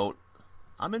same boat.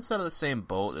 I'm in sort of the same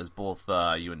boat as both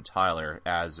you and Tyler.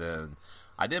 As in,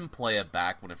 I didn't play it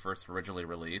back when it first originally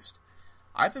released.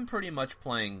 I've been pretty much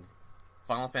playing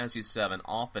Final Fantasy VII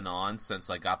off and on since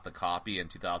I got the copy in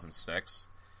 2006,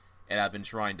 and I've been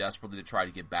trying desperately to try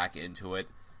to get back into it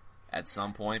at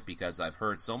some point because I've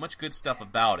heard so much good stuff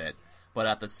about it. But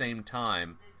at the same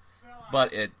time,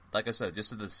 like I said,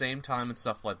 just at the same time and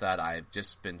stuff like that, I've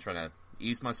just been trying to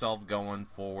ease myself going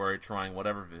forward, trying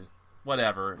whatever.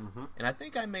 Mm-hmm. And I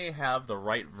think I may have the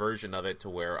right version of it to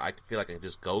where I feel like I can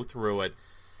just go through it,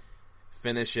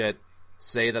 finish it,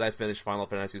 say that I finished Final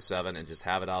Fantasy VII, and just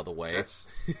have it out of the way.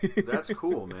 That's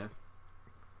cool, man.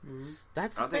 Mm-hmm.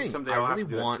 That's the thing. I really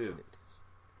want. Well,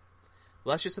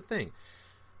 that's just the thing.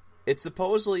 It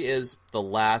supposedly is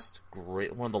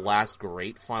one of the last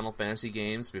great Final Fantasy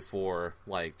games before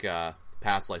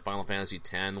past Final Fantasy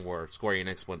X, where Square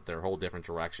Enix went their whole different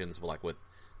directions, but with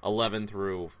 11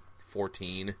 through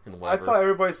 14 and whatever. I thought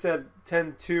everybody said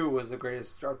 10-2 was the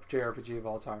greatest JRPG of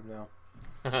all time now.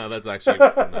 That's actually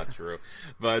not true.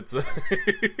 But,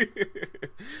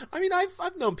 I mean,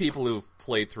 I've known people who've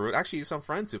played through it. Actually, some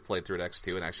friends who've played through it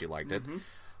X2 and actually liked it. Mm-hmm.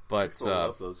 But, I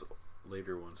love those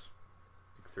later ones.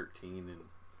 Like 13 and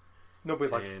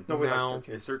Nobody 10. likes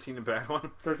 13. Is 13 a bad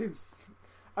one? 13's...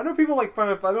 I know people like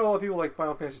Final... I know a lot of people like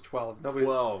Final Fantasy 12. Nobody...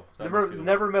 12.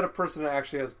 Never met a person that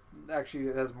actually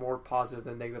has more positive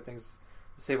than negative things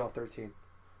to say about 13.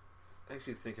 I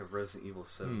actually think of Resident Evil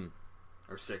 7.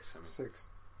 Or 6. 6.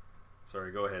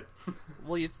 Sorry, go ahead.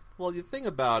 Well, you think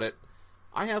about it,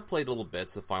 I have played little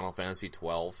bits of Final Fantasy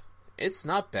 12. It's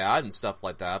not bad and stuff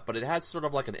like that, but it has sort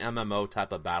of like an MMO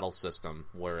type of battle system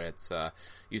where it's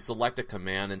you select a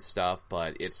command and stuff,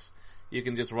 but you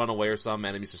can just run away or some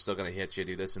enemies are still going to hit you,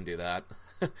 do this and do that.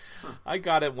 I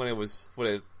got it when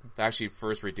it actually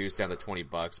first reduced down to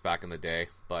 $20 back in the day,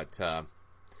 but yeah,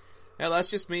 that's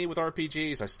just me with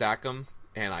RPGs. I stack them.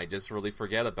 And I just really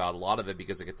forget about a lot of it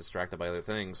because I get distracted by other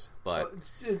things. But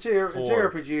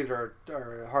JRPGs are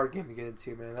a hard game to get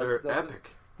into, man. They're epic.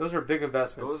 Those are big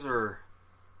investments.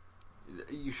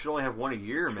 You should only have one a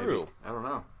year, maybe. I don't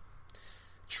know.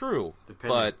 True,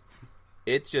 but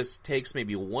it just takes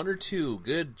maybe one or two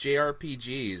good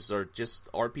JRPGs or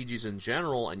just RPGs in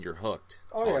general, and you're hooked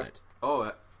on it.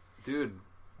 Oh, dude,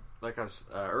 like I was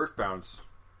Earthbound's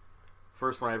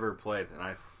first one I ever played, and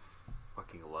I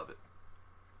fucking love it.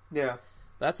 Yeah.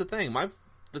 That's the thing.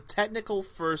 The technical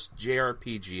first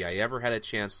JRPG I ever had a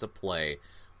chance to play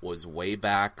was way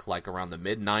back, around the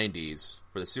mid-90s.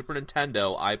 For the Super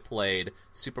Nintendo, I played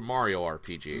Super Mario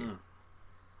RPG.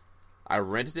 I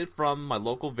rented it from my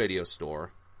local video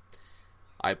store.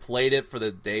 I played it for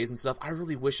the days and stuff. I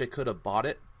really wish I could have bought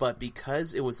it, but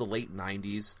because it was the late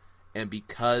 90s, and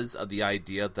because of the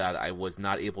idea that I was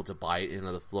not able to buy it in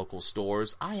the local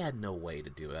stores, I had no way to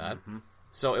do that. Mm-hmm.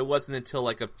 So it wasn't until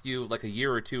a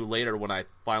year or two later when I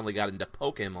finally got into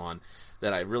Pokemon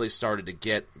that I really started to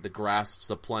get the grasps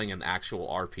of playing an actual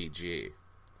RPG.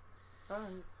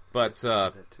 But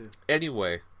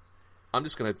anyway, I'm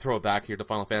just going to throw it back here to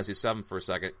Final Fantasy VII for a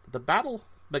second. The battle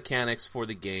mechanics for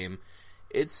the game,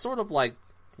 it's sort of like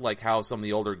how some of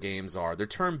the older games are. They're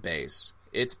turn-based.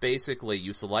 It's basically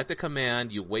you select a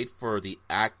command, you wait for the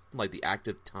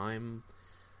active time...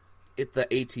 the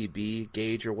ATB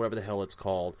gauge or whatever the hell it's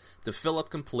called to fill up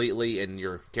completely, and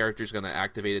your character's going to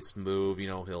activate its move.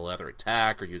 He'll either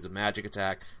attack or use a magic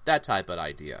attack, that type of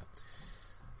idea.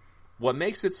 What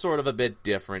makes it sort of a bit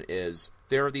different is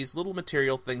there are these little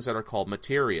material things that are called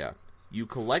materia. You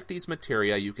collect these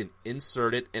materia, you can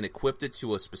insert it and equip it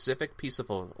to a specific piece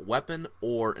of a weapon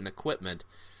or an equipment,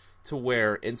 to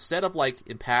where instead of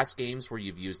in past games where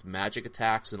you've used magic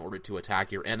attacks in order to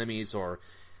attack your enemies or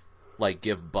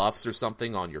give buffs or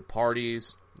something on your party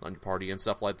and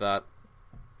stuff like that,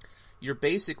 you're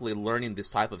basically learning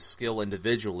this type of skill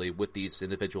individually with these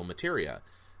individual materia.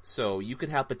 So you could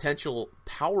have potential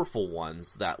powerful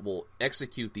ones that will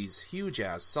execute these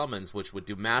huge-ass summons which would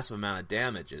do massive amount of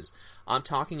damages. I'm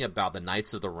talking about the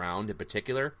Knights of the Round in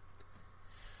particular.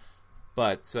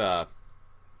 But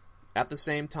at the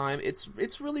same time,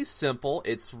 it's really simple.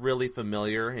 It's really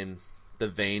familiar in the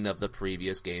vein of the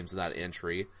previous games in that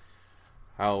entry.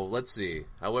 Let's see.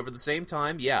 However, at the same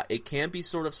time, yeah, it can be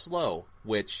sort of slow,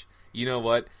 which, you know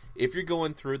what, if you're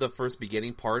going through the first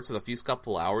beginning parts of the first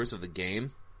couple hours of the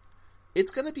game,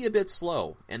 it's going to be a bit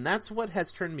slow, and that's what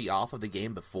has turned me off of the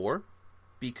game before,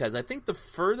 because I think the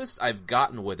furthest I've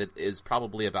gotten with it is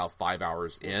probably about 5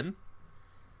 hours in,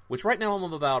 which right now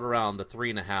I'm about around the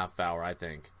 3.5 hour, I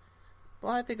think.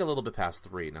 Well, I think a little bit past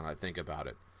 3 now that I think about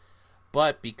it.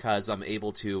 but because I'm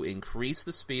able to increase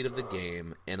the speed of the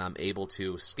game and I'm able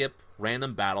to skip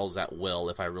random battles at will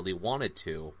if I really wanted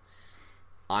to,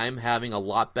 I'm having a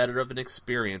lot better of an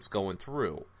experience going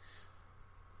through.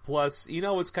 Plus,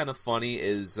 what's kind of funny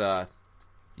is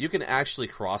you can actually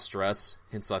cross-dress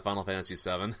inside Final Fantasy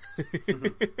VII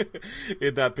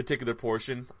in that particular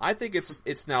portion. I think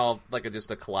it's now like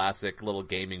just a classic little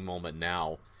gaming moment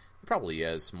now. It probably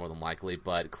is, more than likely,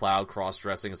 but Cloud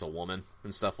cross-dressing as a woman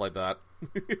and stuff like that.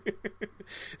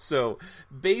 So,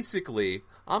 basically,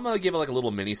 I'm going to give it like a little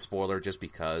mini spoiler just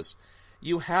because.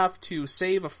 You have to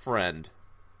save a friend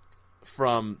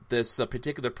from this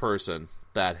particular person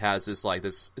that has this,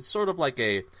 it's sort of like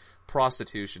a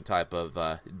prostitution type of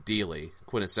dealie,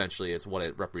 quintessentially is what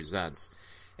it represents.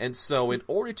 And so, in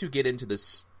order to get into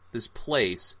this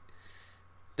place,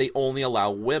 they only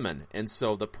allow women. And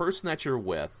so, the person that you're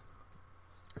with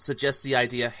suggests the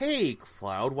idea, hey,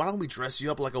 Cloud, why don't we dress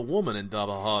you up like a woman and so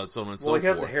on and so forth. Well, he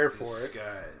has the hair for it.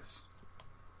 Guys.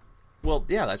 Well,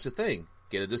 yeah, that's the thing.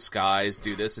 Get a disguise,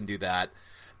 do this and do that.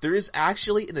 There is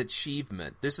actually an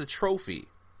achievement. There's a trophy.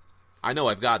 I know,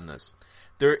 I've gotten this.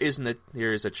 There is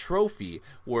a trophy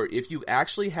where if you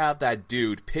actually have that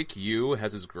dude pick you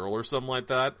as his girl or something like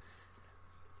that,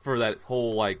 for that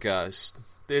whole, for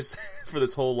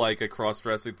this whole, a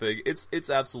cross-dressing thing, it's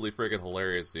absolutely freaking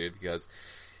hilarious, dude, because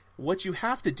what you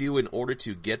have to do in order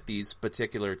to get these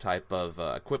particular type of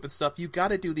equipment stuff, you got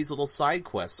to do these little side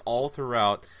quests all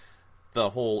throughout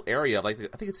the whole area. I think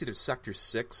it's either Sector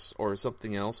 6 or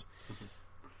something else. Mm-hmm.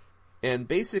 And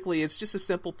basically, it's just a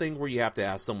simple thing where you have to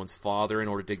ask someone's father in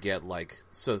order to get,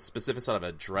 specific sort of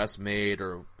a dress made,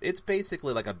 or it's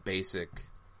basically like a basic...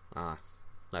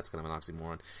 that's kind of an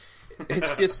oxymoron.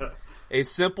 It's just a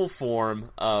simple form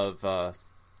of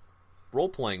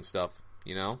role-playing stuff,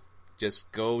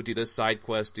 Just go do this side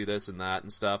quest, do this and that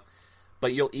and stuff.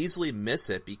 But you'll easily miss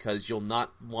it because you'll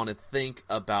not want to think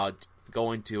about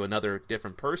going to another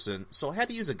different person. So I had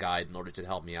to use a guide in order to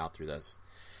help me out through this.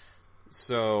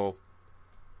 So,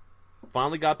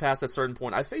 finally got past that certain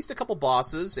point. I faced a couple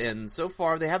bosses, and so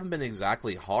far they haven't been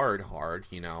exactly hard,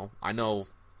 I know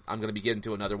I'm going to be getting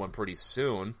to another one pretty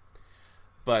soon.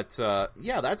 But,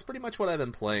 yeah, that's pretty much what I've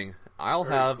been playing. I'll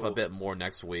have a bit more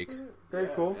next week. Very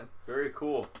cool. Man. Very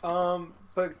cool.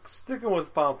 But sticking with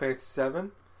Final Fantasy VII.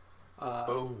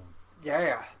 Boom.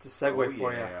 Yeah, it's a segue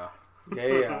for you.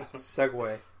 Yeah,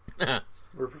 segue.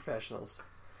 We're professionals.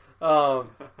 They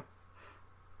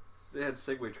had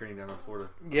Segway training down in Florida.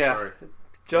 Yeah. Sorry.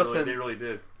 Justin, they really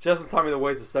did. Justin taught me the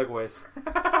ways of segues.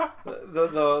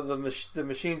 the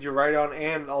machines you write on,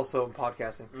 and also in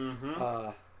podcasting.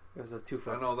 Mm-hmm. It was a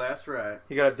two-for. I know that's right.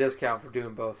 You got a discount for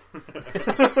doing both.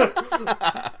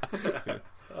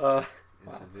 Yes,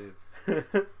 I did.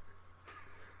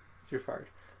 You're fired.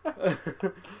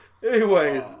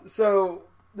 Anyways, so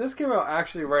this came out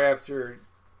actually right after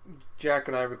Jack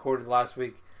and I recorded last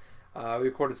week. We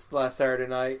recorded last Saturday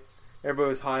night. Everybody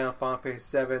was high on Final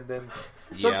Fantasy VII. Then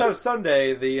sometime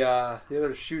Sunday, the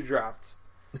other shoe dropped.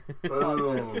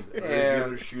 Boom. And the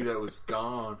other shoe that was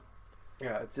gone.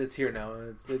 Yeah, it's here now.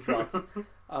 It dropped.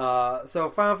 So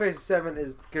Final Fantasy VII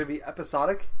is going to be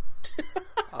episodic.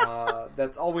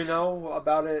 That's all we know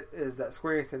about it, is that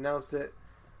Square Enix announced it.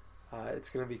 It's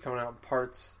going to be coming out in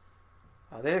parts.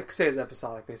 They didn't say it's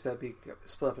episodic. They said it'd be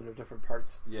split up into different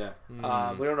parts. Yeah. We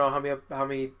don't know how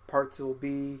many parts it will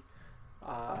be,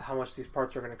 how much these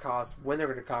parts are going to cost, when they're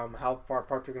going to come, how far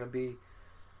apart they're going to be.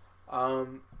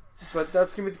 But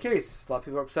that's going to be the case. A lot of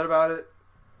people are upset about it.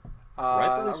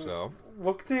 Rightfully so.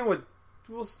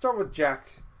 We'll start with Jack.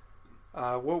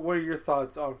 What are your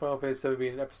thoughts on Final Fantasy VII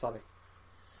being episodic?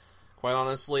 Quite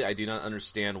honestly, I do not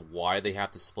understand why they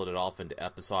have to split it off into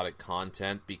episodic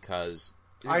content, because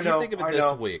you think of it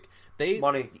this week.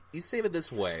 Money. You say it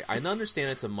this way. I understand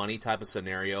it's a money type of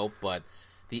scenario, but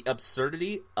the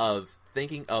absurdity of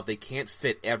thinking of they can't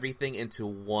fit everything into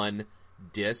one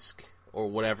disc or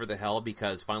whatever the hell,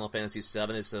 because Final Fantasy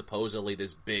VII is supposedly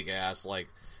this big ass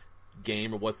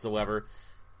game or whatsoever.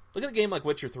 Look at a game like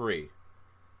Witcher 3.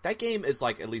 That game is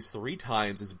at least 3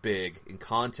 times as big in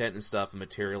content and stuff and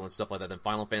material and stuff like that than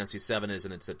Final Fantasy VII is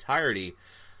in its entirety.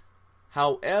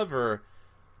 However,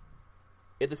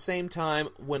 at the same time,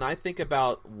 when I think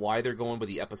about why they're going with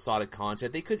the episodic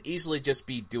content, they could easily just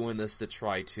be doing this to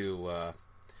try to,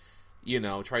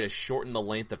 try to shorten the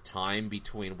length of time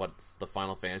between what the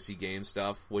Final Fantasy game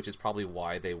stuff, which is probably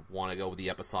why they want to go with the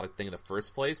episodic thing in the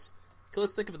first place. Because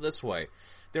let's think of it this way.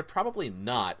 They're probably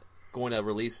not going to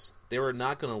release... They were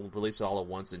not going to release it all at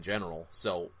once in general.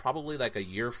 So probably a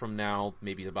year from now,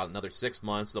 maybe about another 6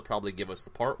 months, they'll probably give us the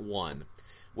part 1,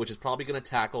 which is probably going to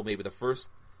tackle maybe the first,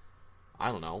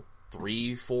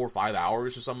 3, 4, 5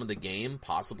 hours or something of the game,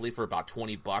 possibly for about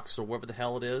 $20 or whatever the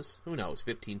hell it is. Who knows,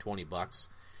 $15-20.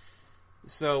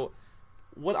 So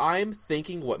what I'm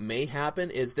thinking what may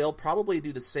happen is they'll probably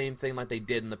do the same thing like they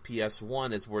did in the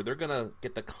PS1, is where they're going to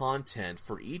get the content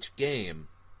for each game.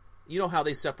 You know how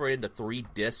they separate into 3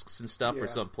 discs and stuff for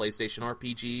some PlayStation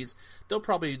RPGs? They'll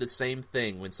probably do the same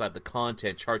thing inside the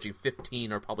content, charging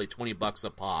 $15 or probably $20 a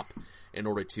pop in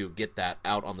order to get that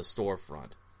out on the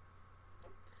storefront.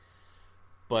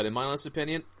 But in my honest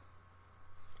opinion,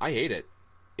 I hate it.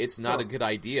 It's not a good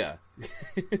idea.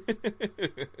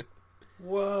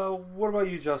 Well, what about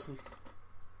you, Justin?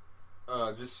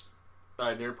 I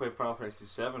never played Final Fantasy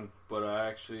VII, but I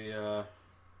actually, I'm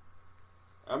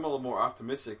a little more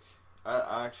optimistic.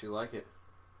 I actually like it.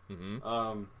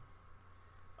 Mm-hmm.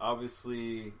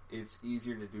 Obviously, it's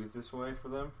easier to do it this way for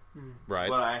them. Right.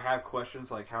 But I have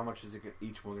questions like, how much is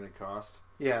each one going to cost?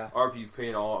 Yeah. Or if you pay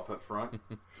it all up front,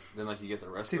 then like you get the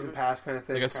rest Season of it. pass kind of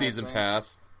thing. Like a season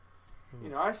pass. You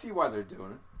know, I see why they're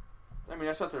doing it. I mean,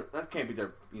 that's not that can't be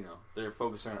their, they're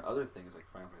focusing on other things like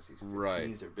Final Fantasy 15 Right.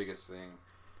 is their biggest thing.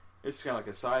 It's kind of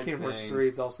like a side Kingdom thing. Hearts 3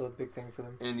 is also a big thing for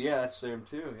them. And yeah, that's them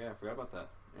too. Yeah, I forgot about that.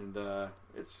 And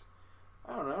it's,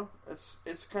 I don't know,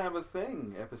 it's kind of a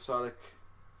thing. Episodic.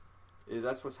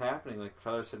 That's what's happening. Like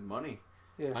Tyler said, money.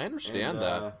 Yeah. I understand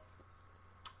And, that.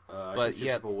 I But can see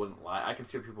yeah, people wouldn't like. I can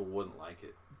see people wouldn't like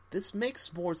it. this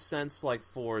makes more sense like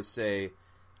for, say,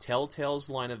 Telltale's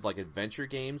line of like adventure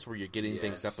games where you're getting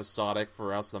things Yes. episodic for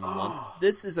the rest of the month.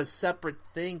 This is a separate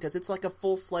thing because it's like a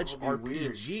full-fledged That'd be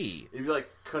weird. RPG. It'd be like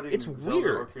cutting It's Zelda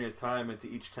weird. Ocarina of Time into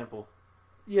each temple.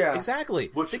 Yeah. Exactly.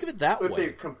 Which, Think of it that if way.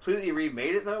 they completely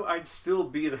remade it, though, I'd still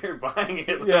be there buying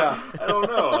it. Though. Yeah. I don't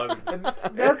know. And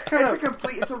that's kind of...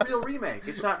 It's a real remake.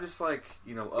 It's not just like,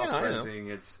 I know. up-resing.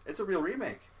 It's a real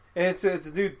remake. And it's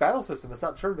a new battle system. It's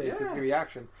not turn-based. It's Yeah. going to be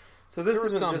action. So this There are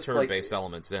isn't some just turn-based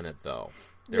elements in it, though.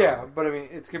 Yeah, but I mean,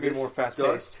 it's going to be more This fast-paced.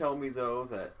 does tell me, though,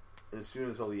 that as soon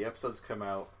as all the episodes come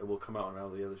out, it will come out on all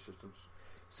the other systems.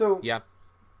 So Yeah.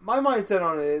 my mindset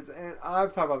on it is, and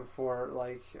I've talked about it before,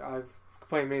 like I've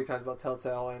complained many times about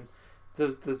Telltale and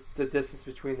the distance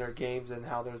between their games and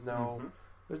how there's no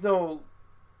there's no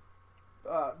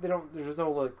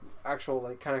like actual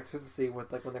like kind of consistency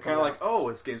with like when they're Kind of coming like, oh,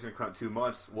 this game's going to come out in 2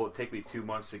 months. Well, it'll take me 2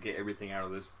 months to get everything out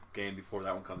of this game before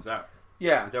that one comes out.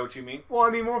 yeah. Is that what you mean? Well, I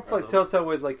mean, more for like Hello? Telltale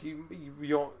was like you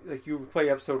don't like you play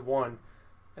episode 1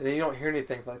 and then you don't hear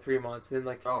anything for like 3 months and then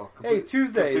like Oh, hey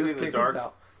Tuesday completely this in the game comes dark.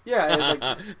 out. Yeah, and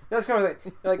like that's kind of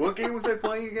thing. Like What game was I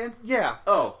playing again? yeah.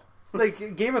 Oh, It's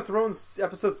like Game of Thrones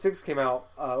episode 6 came out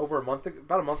about a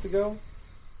month ago,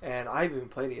 and I haven't even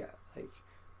played it yet. Like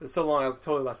it's so long, I've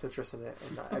totally lost interest in it,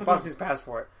 and I bought Season Pass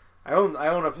for it. I own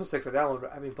episode 6. I downloaded it.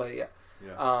 I haven't played it yet.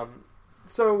 yeah.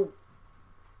 So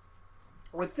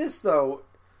with this though,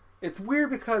 it's weird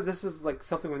because this is like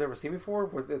something we've never seen before.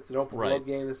 It's an open world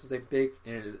game. This is a big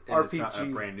And RPG. it's not a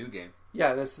brand new game.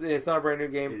 yeah. It's not a brand new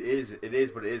game. It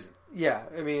is, but it isn't. Yeah,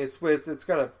 I mean it's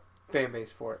got a fan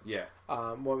base for it. Yeah.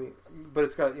 Well, I mean, but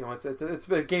it's got it's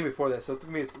been a game before this, so it's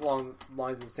gonna be along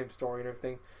lines of the same story and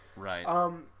everything. Right.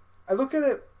 I look at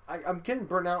it. I'm getting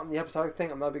burnt out on the episodic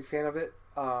thing. I'm not a big fan of it,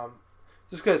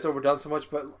 just because it's overdone so much.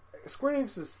 But Square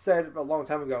Enix has said a long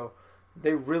time ago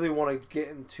they really want to get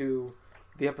into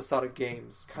the episodic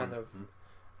games kind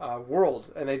of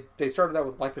world, and they started that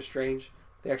with Life is Strange.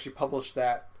 They actually published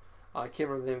that. I can't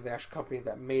remember the name of the actual company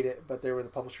that made it, but they were the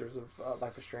publishers of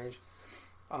Life is Strange.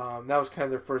 That was kind of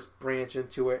their first branch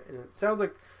into it, and it sounds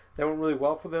like that went really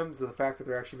well for them. So the fact that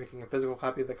they're actually making a physical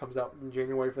copy that comes out in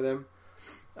January for them.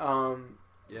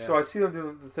 Yeah. So I see them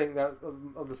doing the thing that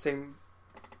of the same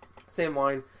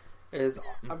line. Is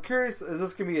I'm curious, is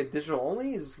this going to be a digital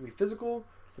only? Is this going to be physical?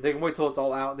 They can wait till it's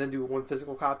all out, then do one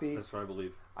physical copy. That's what I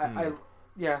believe. I believe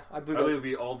I believe it'll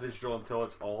be all digital until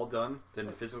it's all done. Then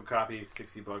the physical copy,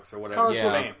 $60 or whatever. kind of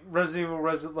Yeah. like what Resident Evil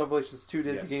Revelations 2 did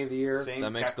at the Yes. beginning of the year. Same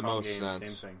That makes the Capcom most game,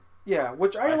 sense. Same thing. Yeah,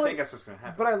 which I I like. think that's what's going to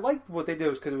happen. But I liked what they did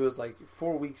was because it was like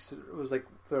 4 weeks. It was like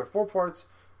there were 4 parts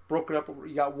broken up.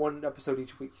 You got one episode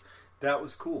each week, That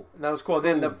was cool. and that was cool. And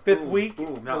then the fifth week,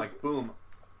 boom, not like boom.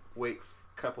 Wait,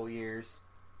 couple years.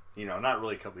 Not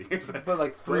really a couple years, but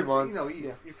like 3 months.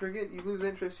 You forget, you lose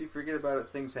interest, you forget about it.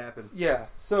 Things happen. Yeah.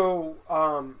 So,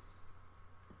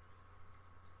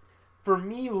 for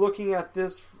me, looking at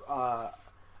this,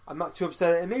 I'm not too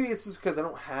upset, and maybe it's just because I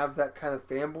don't have that kind of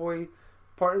fanboy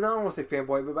part. And I don't want to say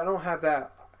fanboy, but I don't have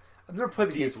that. I've never played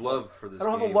the games. Deep love for this. I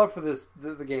don't have game. a love for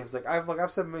the games. Like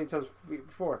I've said many times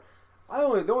before.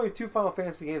 The only 2 Final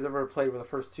Fantasy games I've ever played were the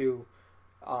first 2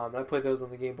 And I played those on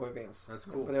the Game Boy Advance. That's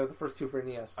cool. But they were the first two for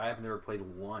NES. I have never played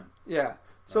one. Yeah.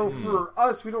 So for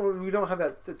us, we don't have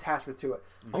that attachment to it.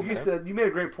 Like you said, you made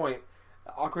a great point.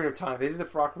 Ocarina of Time. They did it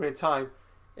for Ocarina of Time,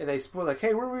 and they split like,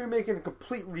 hey, we're making a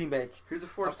complete remake. Here's a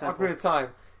Forest of Temple. Ocarina of Time.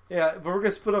 Yeah, but we're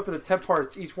gonna split up into 10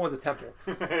 parts. Each one's a temple.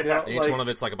 You know, Each one of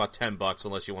it's like about $10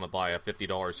 unless you want to buy a $50,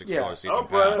 $60 season Oh,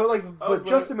 pass. But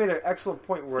Justin made an excellent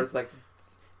point where it's like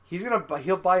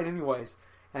he'll buy it anyways,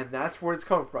 and that's where it's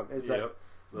coming from. Is that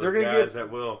Those they're gonna guys get that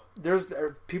will. there's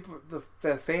people the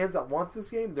fans that want this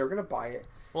game, they're gonna buy it.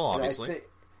 Well, obviously.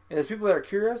 And there's people that are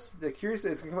curious. They're curious.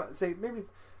 It's gonna come out and say maybe.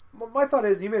 My thought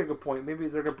is, you made a good point. Maybe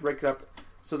they're gonna break it up.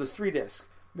 So there's 3 discs.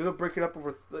 Maybe they'll break it up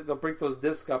over. They'll break those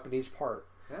discs up in each part.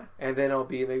 Yeah. And then it'll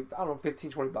be maybe, I don't know,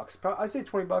 $15-$20. I say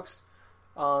 $20,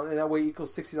 and that way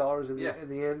equals $60 in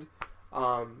the end.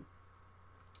 I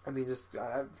mean, just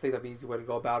I think that'd be an easy way to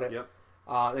go about it. Yep.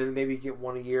 And maybe get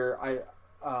one a year. I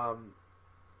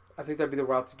think that'd be the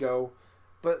route to go.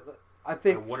 But I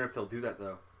think I wonder if they'll do that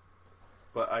though.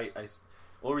 But the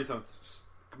only reason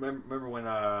remember when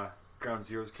Ground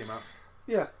Zeroes came out?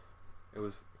 Yeah. It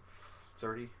was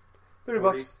 $30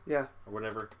 $30, yeah, or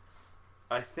whatever.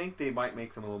 I think they might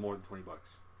make them a little more than $20,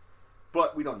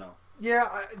 but we don't know. Yeah,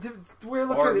 the way I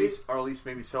look Or at at it, least,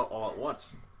 maybe sell all at once.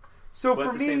 so But for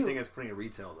it's me, the same thing as putting it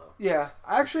retail though. yeah.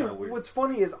 Actually, kinda weird. what's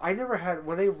funny is I never had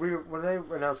when they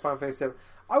announced Final Fantasy VII.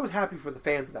 I was happy for the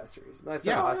fans of that series, and I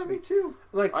said last me week too.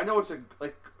 like I know it's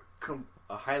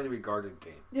a highly regarded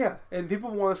game. yeah, and people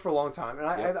wanted this for a long time. And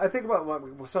Yep. I think about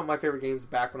some of my favorite games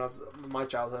back when I was in my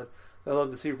childhood that I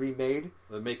love to see remade.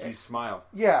 They make you smile.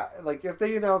 Yeah, like if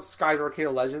they announced Skies Arcade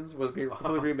Legends was being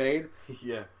completely remade,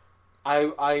 Yeah.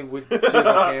 I would do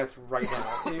my dance right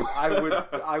now.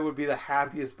 I would be the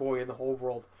happiest boy in the whole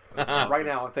world right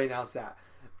now if they announced that.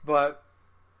 But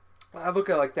I look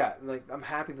at it like that, and like I'm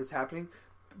happy that's happening.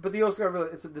 But they also got to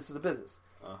realize this is a business,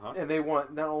 and they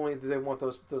want not only do they want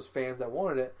those fans that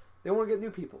wanted it, they want to get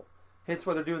new people. Hence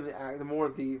why they're doing the more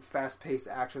of the fast paced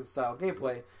action style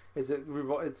gameplay.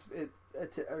 It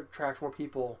attracts more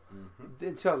people. Mm-hmm.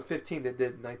 In 2015, they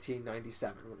did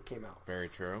 1997 when it came out. Very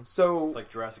true. So It's like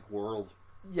Jurassic World.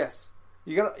 yes,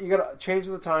 you gotta change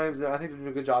with the times, and I think they're doing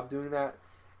a good job doing that.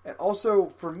 And also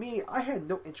for me, I had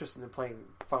no interest in playing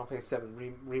Final Fantasy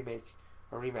VII remake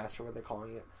or remaster, what they're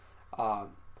calling it,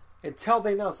 until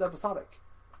they announced episodic.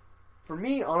 For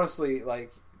me, honestly,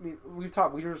 like we were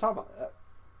talking about that.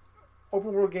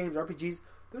 Open world games, RPGs,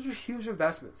 those are huge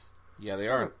investments. Yeah, they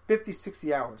are. 50,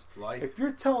 60 hours. Life. If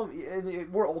you're telling me,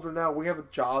 and we're older now, we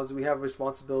have jobs, we have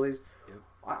responsibilities. Yep.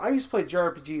 I used to play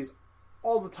JRPGs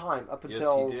all the time up Yes,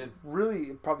 until you did. really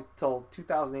probably until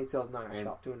 2008, 2009. I And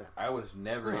stopped doing that. I was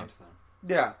never into them.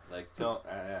 Yeah,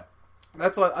 Yeah.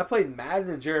 that's why I played Madden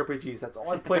and JRPGs. That's all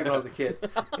I played when I was a kid.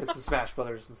 It's the Smash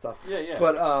Brothers and stuff. Yeah.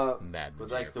 But Mad.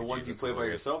 But like the ones you play by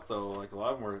yourself, though, like a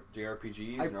lot of them were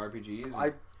JRPGs and RPGs. And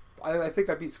I think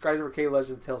I beat Skies Arcade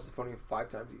Legends and Tales of Symphonia 5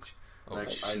 times each. Oh, like,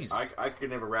 Jesus. I could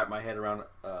never wrap my head around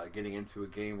getting into a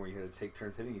game where you had to take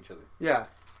turns hitting each other. Yeah,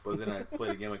 But then I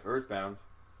played a game like Earthbound.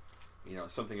 You know,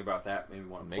 something about that made me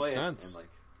want to Makes play sense. it.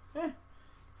 And like,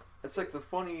 it's like the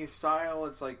funny style.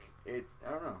 It's like I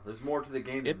don't know. There's more to the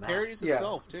game. It than parodies that.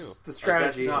 itself too. It's the Like,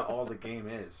 strategy. that's not all the game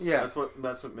is. Yeah. That's what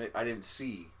I didn't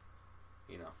see.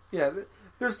 You know. Yeah,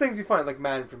 there's things you find like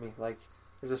Madden for me. Like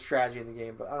there's a strategy in the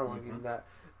game, but I don't want to get into that.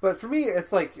 But for me,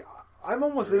 it's like I'm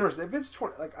almost interested. If it's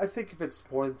 20, like I think if it's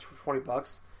more than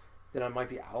 $20, then I might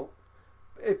be out.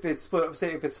 If it's split,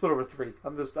 say if it's split over 3,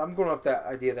 I'm going off that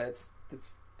idea that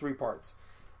it's 3 parts.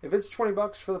 If it's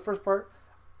 $20 for the first part,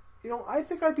 you know, I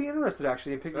think I'd be interested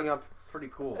actually in picking That's up pretty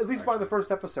cool. at least buying the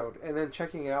first episode and then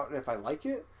checking it out. And if I like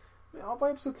it, I'll buy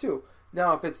episode 2.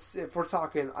 Now, if we're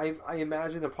talking, I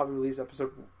imagine they'll probably release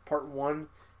episode part 1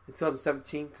 in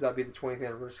 2017 because that'll be the 20th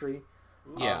anniversary.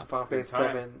 Yeah. Final Good Fantasy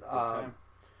time.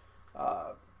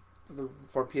 7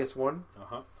 for PS1.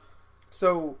 Uh-huh.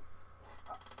 So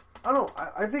I don't know.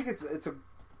 I think it's a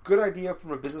good idea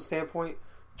from a business standpoint,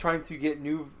 trying to get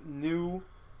new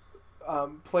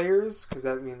players because they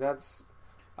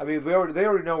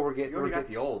already know we're getting. You already got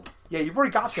the old. Yeah, you've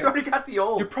already got You them. already got the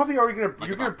old. You're probably already gonna Like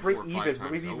you're gonna about break 4 or 5 even,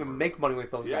 times maybe over. even make money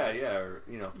with those Yeah, guys. yeah. Or,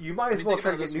 you know. You might as I mean, well think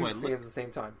try of to it get this new way, look- fans at the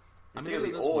same time. I mean, think look of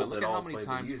at the this way. old Look that at how all many played the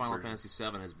times used Final version. Fantasy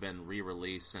VII has been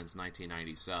re-released since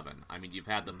 1997. I mean, you've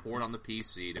had the port on the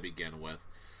PC to begin with.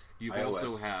 You've iOS.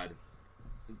 also had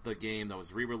the game that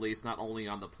was re-released not only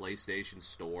on the PlayStation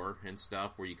Store and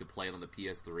stuff, where you could play it on the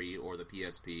PS3 or the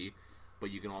PSP,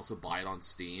 but you can also buy it on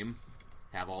Steam,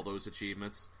 have all those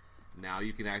achievements. Now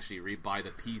you can actually re-buy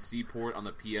the PC port on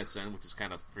the PSN, which is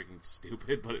kind of freaking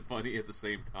stupid, but funny at the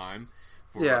same time,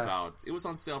 for Yeah. about. It was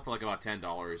on sale for like about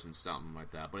 $10 and something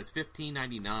like that, but it's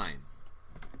 $15.99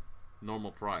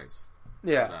 normal price.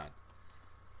 Yeah. For that.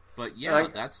 But yeah,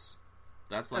 And that's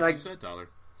and like you said, Tyler.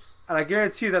 And I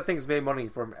guarantee you that thing's made money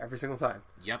for them every single time.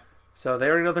 Yep. So they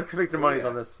already know they're going to make their monies yeah.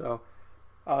 on this. So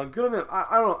good on them.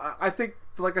 I don't know. I think,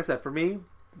 like I said, for me,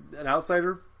 an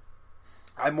outsider,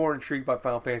 I'm more intrigued by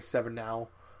Final Fantasy VII now.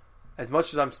 As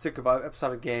much as I'm sick of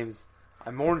episodic games,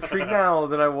 I'm more intrigued now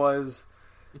than I was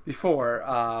before.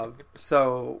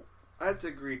 So I have to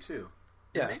agree too.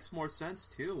 yeah, It makes more sense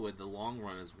too in the long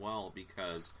run as well,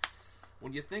 because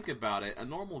when you think about it, a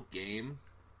normal game,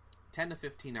 10 to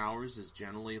 15 hours is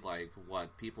generally like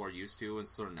what people are used to in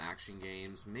certain action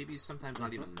games. Maybe sometimes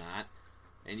not even that.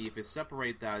 And if you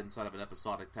separate that inside of an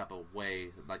episodic type of way,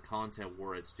 like content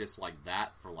where it's just like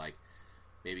that for like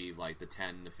maybe like the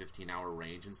 10 to 15 hour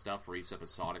range and stuff for each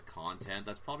episodic content,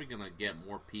 that's probably going to get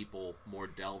more people more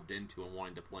delved into and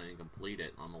wanting to play and complete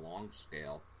it on the long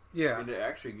scale. yeah, And it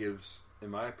actually gives, in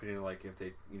my opinion, like if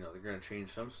they, they're going to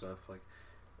change some stuff, like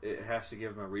it has to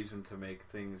give them a reason to make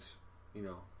things,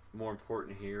 more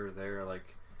important here or there,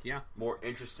 like Yeah. more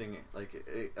interesting, like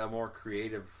a more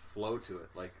creative flow to it,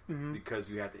 like because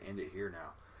you have to end it here now.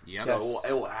 Yeah. So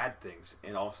it will add things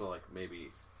and also like maybe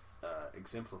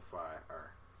exemplify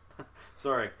or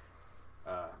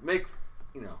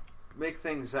make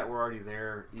things that were already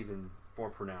there even more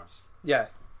pronounced. yeah,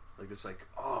 Like it's like,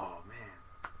 oh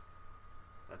man,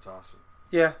 that's awesome.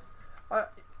 yeah. I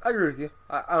agree with you.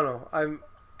 I don't know.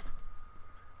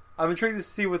 I'm intrigued to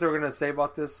see what they're going to say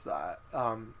about this.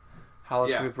 How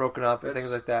it's Yeah. going to be broken up and That's-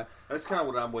 things like that. That's kind of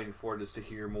what I'm waiting for, just to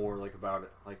hear more like about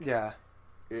it. Like, Yeah.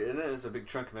 and it is a big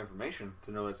chunk of information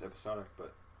to know it's episodic,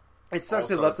 but It starts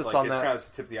to also let it's us like, on it's that. kind of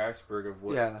the tip of the iceberg of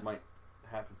what Yeah. might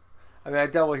happen. I mean, I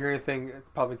doubt we'll hear anything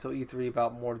probably until E3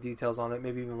 about more details on it,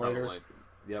 maybe even later. Probably.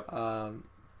 Yep.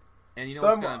 And you know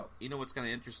But what's kind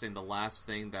of interesting? The last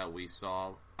thing that we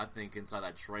saw, I think, inside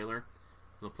that trailer,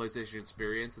 the PlayStation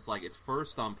Experience, is like it's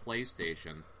first on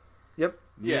PlayStation, Yep.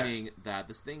 Yeah. meaning that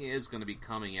this thing is going to be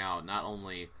coming out not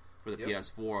only for the Yep.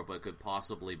 PS4, but could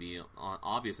possibly be on.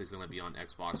 Obviously, it's going to be on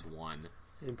Xbox One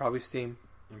And probably Steam.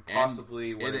 And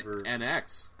possibly and, whatever. and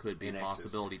X could be a NX is-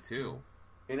 possibility too.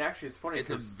 And actually, it's funny. It's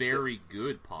a 'cause very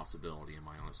good possibility, in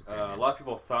my honest opinion. a lot of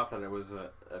people thought that it was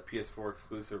a PS4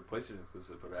 exclusive, PlayStation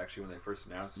exclusive, but actually, when they first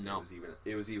announced it, No.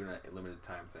 it was even a limited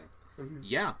time thing,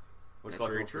 Yeah, which That's a lot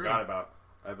of very people true. forgot about.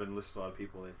 I've been listening to a lot of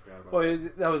people; they forgot about. Well,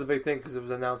 that was a big thing because it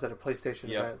was announced at a PlayStation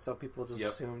Yep. event, so people just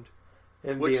Yep. assumed.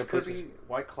 And Which being a could PlayStation- be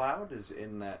why Cloud is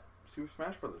in that Super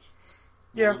Smash Brothers.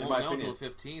 Yeah. we in won't my know until opinion. the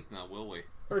 15th now, will we?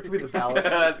 Or it could be the ballot.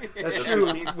 That's That's true.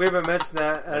 We haven't mentioned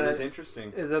that. That is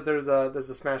interesting. Is that there's a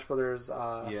Smash Brothers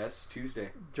Yes,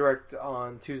 Tuesday. direct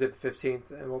on Tuesday the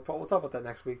 15th, and we'll talk about that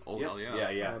next week. Oh, Yep. hell yeah.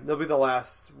 Yeah. There'll be the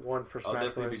last one for I'll Smash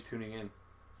definitely Brothers. be tuning in.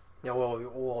 Yeah, we'll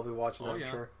all be watching that, Oh, I'm yeah.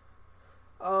 sure.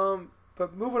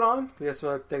 But moving on, we have some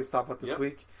other things to talk about this Yep.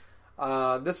 week.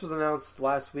 This was announced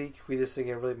last week. We just didn't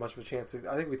get really much of a chance.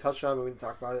 I think we touched on it, but we didn't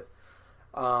talk about it.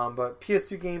 But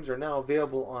PS2 games are now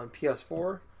available on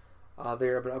PS4. They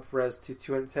have been up-res to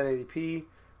 1080p.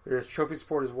 There's Trophy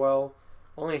Sport as well.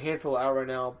 Only a handful out right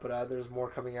now, but there's more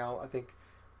coming out. I think,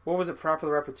 what was it? Parappa the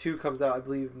Rapper 2 comes out, I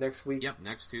believe, next week. Yep,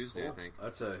 next Tuesday, I think.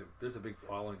 There's a big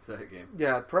following to that game.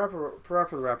 Yeah, Parappa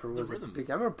the Rapper was a rhythm. big.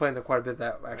 I remember playing it quite a bit.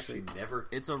 That actually, never.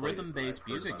 It's a played it, but rhythm-based I've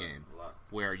heard music about it game. a lot.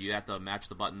 Where you have to match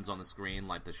the buttons on the screen,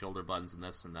 like the shoulder buttons and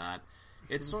this and that.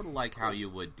 It's sort of like how you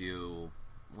would do,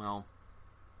 well,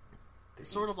 it's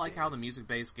sort of like how the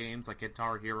music-based games like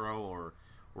Guitar Hero or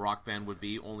Rock Band would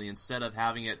be, only instead of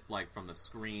having it like from the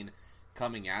screen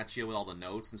coming at you with all the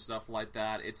notes and stuff like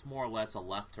that, it's more or less a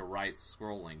left-to-right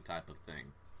scrolling type of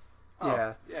thing.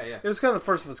 yeah. Yeah. It was kind of the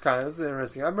first of its kind. It was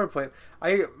interesting. I remember playing.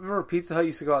 I remember Pizza Hut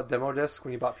used to go out demo disc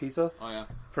when you bought pizza Oh yeah,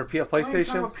 for I'm talking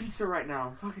PlayStation. about pizza right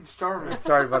now. I'm fucking starving.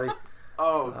 Sorry, buddy.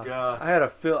 Oh god. I had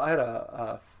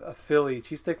a Philly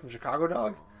cheesesteak from Chicago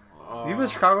Dog. Oh, Have you been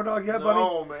to Chicago Dog yet, buddy?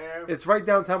 no, man. It's right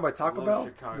downtown by Taco love Bell.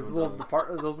 Chicago Those little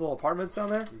Dog. those little apartments down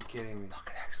there. You're kidding me.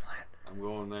 Fucking excellent. I'm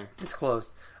going there. It's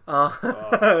closed. Oh,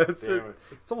 it's, damn it.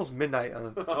 it's almost midnight.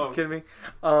 Are Oh. you kidding me?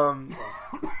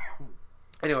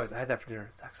 Anyways, I had that for dinner.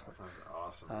 It's excellent. Sounds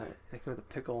awesome. They came with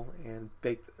a pickle and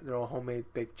baked. They're all homemade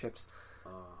baked chips. Oh.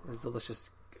 It was delicious.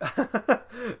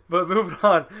 But moving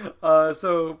on.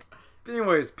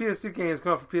 Anyways, PS2 games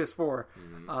come out for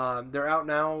PS4. They're out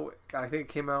now. I think it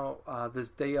came out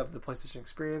this day of the PlayStation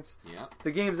Experience. yeah.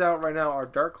 The games out right now are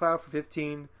Dark Cloud for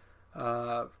 $15,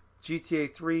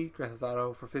 GTA 3, Grand Theft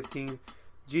Auto for $15,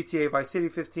 GTA Vice City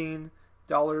 $15,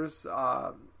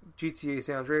 GTA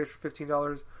San Andreas for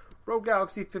 $15, Rogue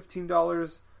Galaxy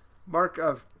 $15, Mark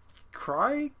of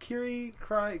Cry.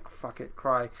 Fuck it,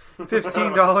 Cry.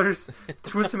 $15.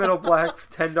 Twisted Metal Black,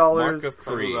 $10. Mark of Talk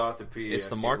Kree. about the P, It's I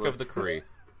the can't mark look. of the Kree.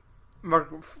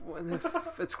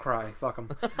 It's Cry. Fuck them.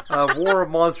 War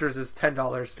of Monsters is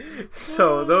 $10.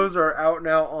 So those are out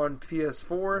now on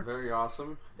PS4. Very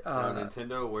awesome.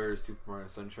 Nintendo, where's Super Mario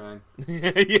Sunshine?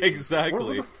 Yeah, What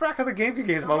exactly. the frack are the GameCube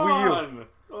games Come on Wii U? on!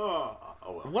 Oh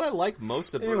well. What I like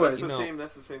most about Anyways. That's you the know, same.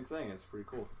 That's the same thing. It's pretty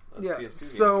cool. That's Yeah. PS2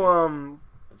 So game,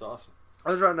 that's awesome.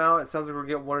 as right now, it sounds like we're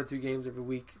getting 1 or 2 games every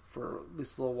week for at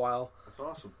least a little while. That's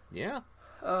awesome. yeah.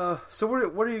 So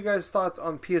what are you guys' thoughts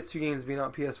on PS2 games being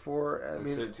on PS4? I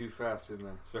said it too fast, didn't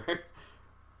I? Sorry.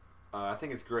 I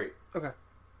think it's great. Okay.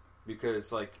 Because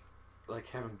it's like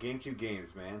having GameCube games,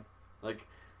 man. Like,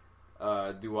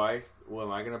 am I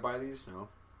gonna buy these? No.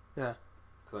 Yeah.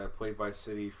 Because I played Vice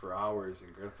City for hours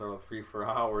and Grand Theft Auto 3 for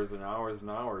hours and hours and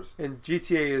hours. And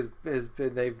GTA has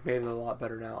been, they've made it a lot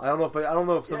better now. I don't know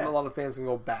if Yeah. a lot of fans can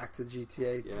go back to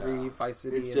GTA 3, Vice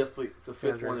City. It's and definitely the fifth San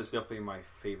one Andreas. is definitely my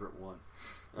favorite one.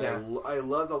 Yeah. I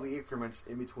loved all the increments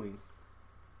in between.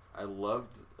 I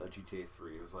loved GTA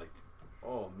 3. It was like,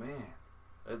 oh man,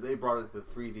 they brought it to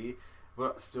 3D,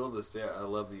 but still to this day, I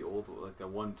love the old like the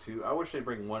 1-2. I wish they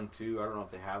bring 1-2. I don't know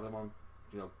if they have them on,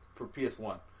 for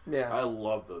PS1. Yeah. I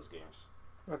love those games,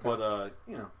 Okay. but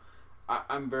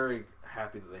I'm very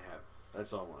happy that they have it.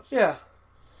 That's all I want to say. Yeah,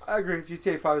 I agree.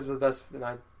 GTA 5 is the best, and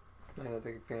I'm not a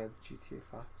big fan of GTA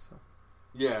 5. So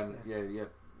Yeah.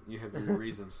 You have your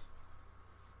reasons.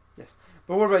 yes,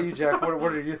 but what about you, Jack? what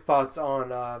are your thoughts on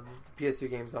the PS2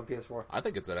 games on PS4? I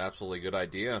think it's an absolutely good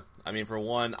idea. I mean, for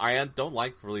one, I don't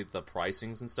like really the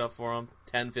pricings and stuff for them.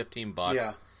 $10-15.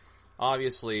 Yeah.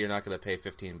 Obviously, you're not going to pay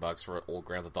 $15 for old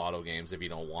Grand Theft Auto games if you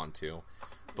don't want to.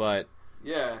 But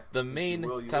Yeah. the main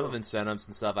You type will. of incentives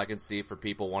and stuff I can see for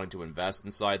people wanting to invest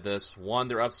inside this: one,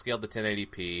 they're upscaled to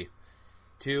 1080p.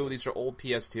 Two, these are old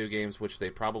PS2 games which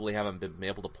they probably haven't been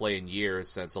able to play in years,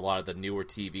 since a lot of the newer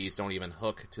TVs don't even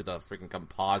hook to the freaking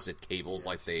composite cables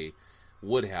like they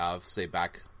would have, say,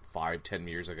 back 5-10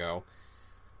 years ago.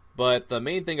 But the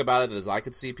main thing about it is I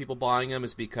could see people buying them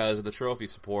is because of the trophy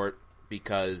support,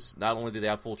 because not only do they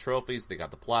have full trophies, they got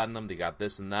the platinum, they got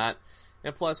this and that,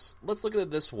 and plus, let's look at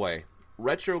it this way.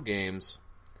 Retro games,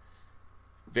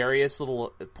 various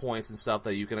little points and stuff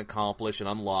that you can accomplish and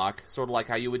unlock, sort of like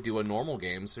how you would do in normal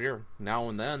games here, now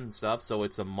and then and stuff, so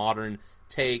it's a modern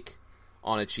take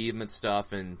on achievement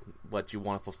stuff and what you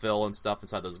want to fulfill and stuff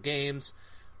inside those games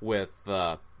with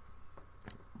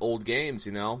old games,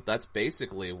 That's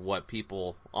basically what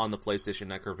people on the PlayStation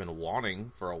Network have been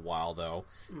wanting for a while, though.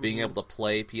 Mm-hmm. Being able to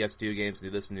play PS2 games, do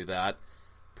this and do that.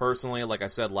 Personally, like I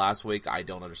said last week, I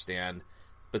don't understand,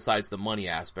 besides the money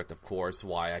aspect, of course,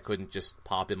 why I couldn't just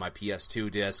pop in my PS2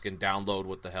 disc and download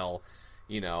what the hell,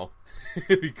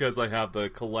 because I have the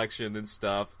collection and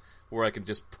stuff where I can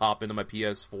just pop into my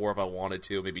PS4 if I wanted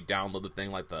to, maybe download the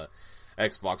thing like the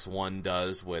Xbox One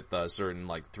does with certain,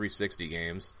 360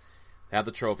 games. Have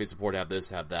the trophy support, have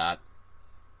this, have that.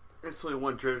 It's only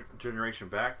one generation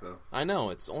back, though. I know,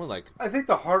 it's only I think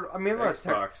I'm not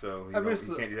Xbox, so you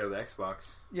can't do that with Xbox.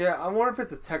 Yeah, I wonder if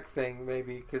it's a tech thing,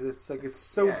 maybe, because it's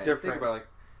so different. Think about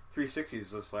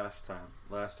 360s this last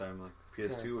time.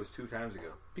 PS2 was 2 times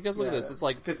ago. Because look at this, it's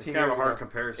like 15 It's kind years of a hard ago.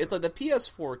 comparison. It's like the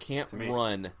PS4 can't To me.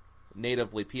 run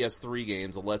natively PS3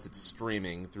 games unless it's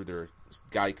streaming through their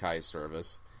Gaikai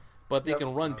service. But they Yep.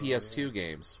 can run PS2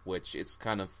 games, which it's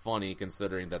kind of funny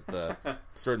considering that the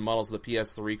certain models of the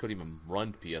PS3 couldn't even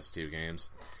run PS2 games.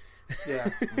 Yeah.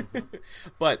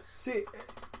 But See,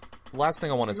 last thing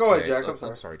I want to Go say... ahead, Jack,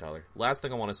 I'm sorry. Tyler. Last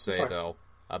thing I want to say, Fine. though,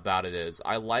 about it is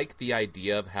I like the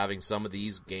idea of having some of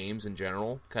these games in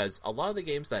general, because a lot of the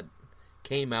games that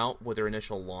came out with their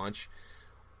initial launch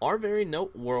are very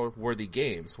noteworthy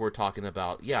games. We're talking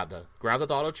about, the Grand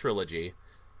Theft Auto trilogy.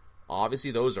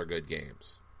 Obviously, those are good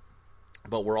games.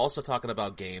 But we're also talking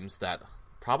about games that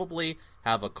probably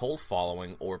have a cult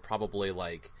following or probably,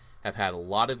 have had a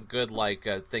lot of good,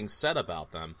 things said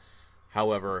about them.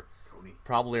 However,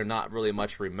 probably are not really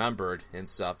much remembered and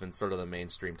stuff in sort of the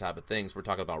mainstream type of things. We're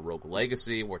talking about Rogue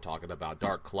Legacy. We're talking about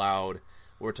Dark Cloud.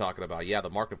 We're talking about, the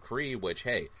Mark of Kree, which,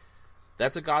 hey,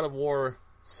 that's a God of War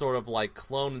sort of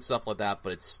clone and stuff like that,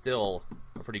 but it's still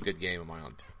a pretty good game in my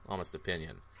own honest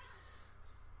opinion.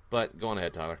 But go on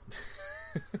ahead, Tyler.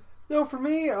 no, for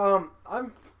me,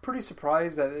 I'm pretty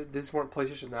surprised that these weren't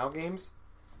PlayStation Now games.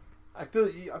 I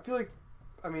feel like,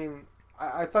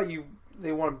 I thought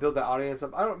they want to build that audience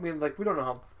up. I don't mean we don't know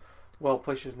how well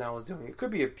PlayStation Now is doing. It could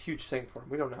be a huge thing for them.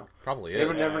 We don't know. Probably They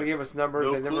is. never gave us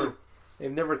numbers. No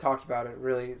They've never talked about it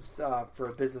really for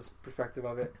a business perspective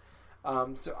of it.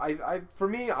 So for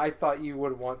me, I thought you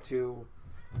would want to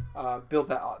build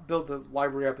the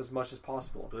library up as much as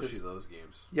possible. Especially those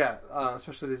games. Yeah,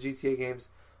 especially the GTA games.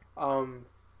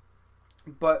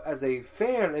 But as a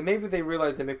fan, and maybe they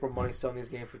realize they make more money selling these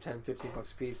games for $10,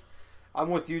 $15 a piece.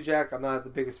 I'm with you, Jack. I'm not the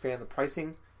biggest fan of the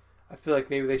pricing. I feel like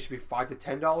maybe they should be $5 to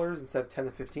 $10 instead of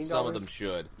 $10 to $15. Some of them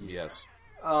should, yes.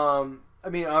 I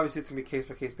mean, obviously it's going to be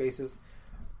case-by-case basis.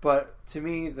 But to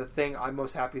me, the thing I'm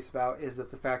most happiest about is that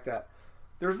the fact that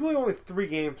there's really only 3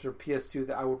 games for PS2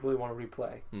 that I would really want to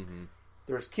replay. Mm-hmm.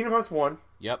 There's Kingdom Hearts 1,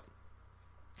 Yep.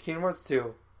 Kingdom Hearts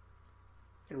 2,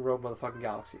 and Rogue motherfucking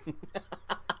Galaxy.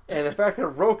 And the fact that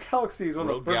Rogue Galaxy is one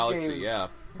of the first games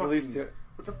released to it.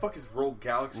 What the fuck is Rogue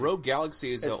Galaxy? Rogue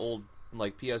Galaxy is an old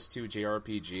PS2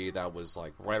 JRPG that was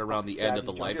right around the end of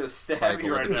the life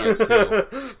cycle of the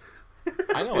PS2.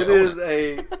 I know it is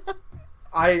a.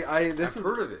 I've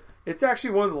heard of it. It's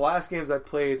actually one of the last games I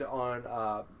played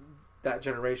on that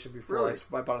generation before I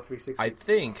bought a 360. I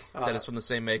think that it's from the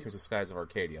same makers as Skies of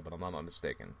Arcadia, but I'm not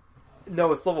mistaken.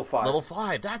 No, it's level 5. Level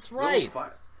 5, that's right. Level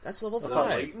 5. That's level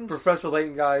 5. Professor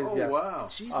Layton, guys. Oh, yes. wow.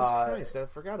 Jesus Christ, I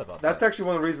forgot about that. That's actually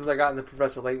one of the reasons I got into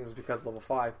Professor Layton was because of level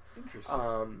 5.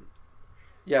 Interesting.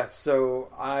 Yes,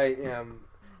 so I am.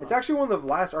 It's actually one of the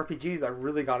last RPGs I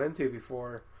really got into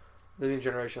before the new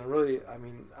generation. Really, I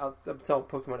mean, up until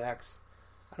Pokemon X,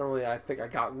 I think I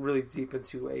got really deep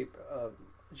into a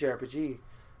JRPG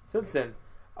since then.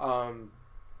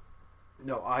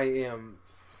 No, I am.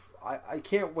 I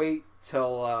can't wait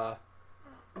till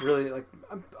really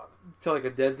till a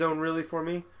Dead Zone really for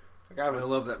me. I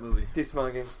love that movie. Decent amount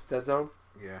of games. Dead Zone.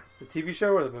 Yeah. The TV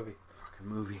show or the movie? Fucking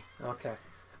movie. Okay.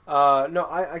 No,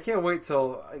 I can't wait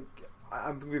till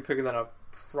I'm gonna be picking that up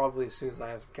probably as soon as I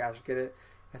have some cash to get it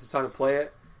and some time to play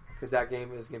it, because that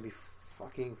game is gonna be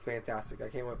fucking fantastic. I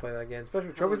can't wait to play that again, especially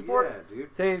with Trophy Sport. Yeah,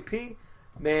 dude. 1080p.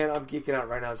 Man, I'm geeking out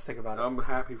right now just thinking about it. I'm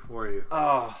happy for you.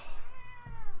 Oh,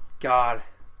 God.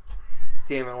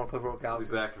 Damn, I want to play Rogue I'll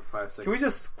Galaxy. be back in 5 seconds. Can we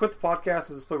just quit the podcast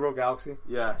and just play Rogue Galaxy?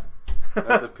 Yeah.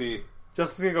 That's a P.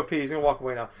 Justin's going to go pee. He's going to walk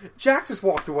away now. Jack just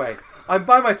walked away. I'm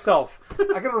by myself.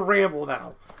 I got to ramble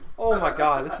now. Oh, my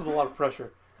God. This is a lot of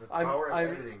pressure. The power of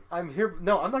editing. I'm here.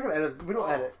 No, I'm not going to edit. We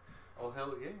don't edit. Oh,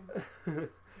 hell yeah.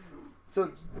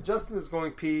 So, Justin is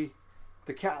going pee.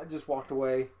 The cat just walked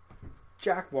away.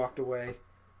 Jack walked away.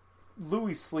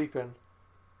 Louie's sleeping.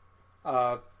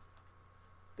 Hi,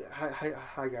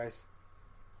 guys.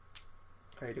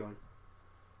 How you doing?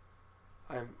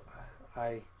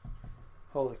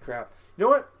 Holy crap! You know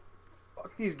what?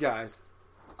 Fuck these guys.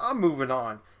 I'm moving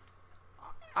on.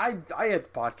 I had the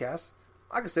podcast.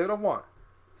 I can say what I want.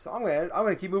 So I'm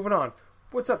gonna keep moving on.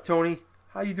 What's up, Tony?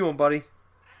 How you doing, buddy?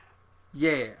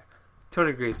 Yeah, Tony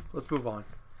agrees. Let's move on.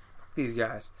 These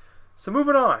guys. So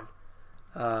moving on.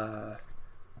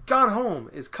 Gone Home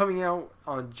is coming out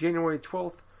on January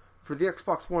 12th for the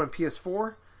Xbox One and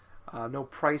PS4. No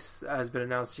price has been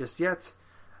announced just yet.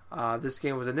 This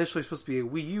game was initially supposed to be a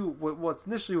Wii U. What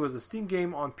initially was a Steam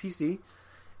game on PC,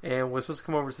 and was supposed to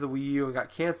come over to the Wii U and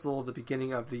got canceled at the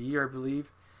beginning of the year, I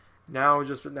believe. Now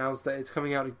just announced that it's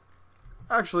coming out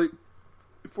actually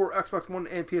for Xbox One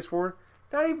and PS4.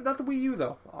 Not the Wii U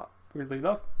though. Weirdly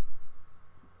enough,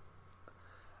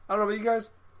 I don't know about you guys.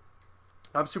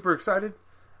 I'm super excited.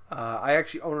 I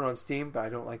actually own it on Steam, but I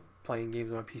don't like playing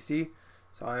games on PC,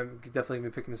 so I'm definitely going to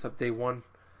be picking this up day one.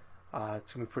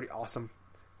 It's going to be pretty awesome,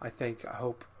 I think. I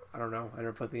hope. I don't know. I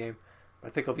never played the game, but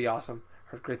I think it'll be awesome.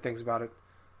 Heard great things about it.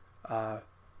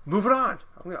 Moving on.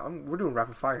 We're doing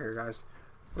rapid fire here, guys.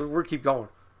 We're keep going.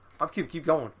 I'm keep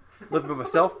going. Living with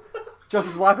myself.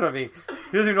 Justin's laughing at me.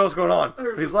 He doesn't even know what's going on.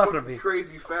 But he's laughing at me.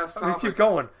 Crazy fast I'm going to keep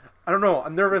going. I don't know.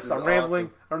 I'm nervous. I'm rambling.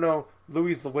 Awesome. I don't know.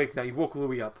 Louis is awake now. You woke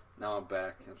Louis up. Now I'm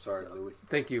back. I'm sorry, Louis.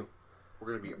 Thank you.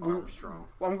 We're going to be Armstrong.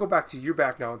 Well, I'm going to go back to you. You're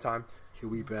back now in time.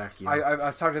 We back, yeah. I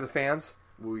was talking to the fans.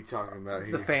 What are we talking about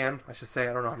here? The fan, I should say.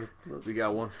 I don't know. We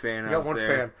got one fan out there. We got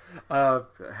one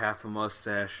fan. Half a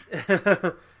mustache.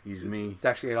 He's me. It's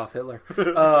actually Adolf Hitler.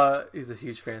 He's a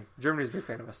huge fan. Germany's a big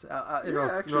fan of us.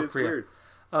 North Korea.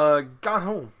 Weird. Gone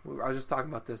Home. I was just talking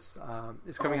about this.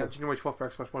 It's coming out January 12th for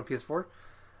Xbox One, PS4.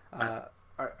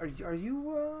 Are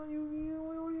you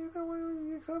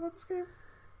excited about this game?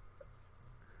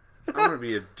 I'm gonna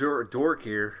be a dork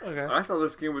here. Okay. I thought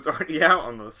this game was already out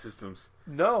on those systems.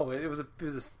 No, it was a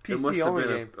PC only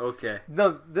game. Okay.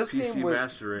 No, this PC game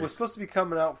was supposed to be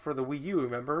coming out for the Wii U,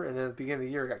 remember? And then at the beginning of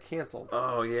the year, it got canceled.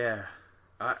 Oh yeah,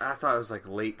 I thought it was like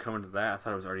late coming to that. I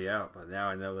thought it was already out, but now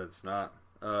I know that it's not.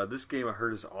 This game I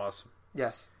heard is awesome.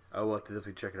 Yes. I will have to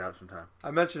definitely check it out sometime.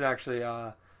 I mentioned actually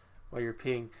while you're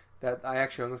peeing that I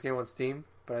actually own this game on Steam,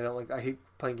 but I hate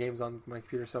playing games on my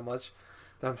computer so much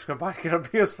that I'm just gonna buy it on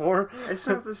PS4. It's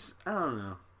not this. I don't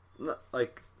know.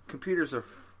 like computers are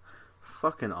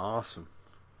fucking awesome.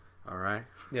 All right,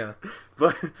 Yeah.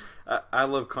 but I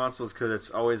love consoles because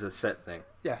it's always a set thing.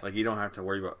 Yeah. Like you don't have to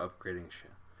worry about upgrading shit.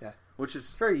 Yeah. Which is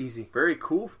It's very easy. very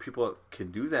cool for people that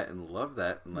can do that and love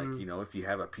that. And like if you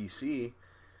have a PC,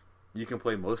 you can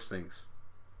play most things.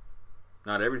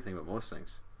 Not everything, but most things.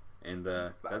 And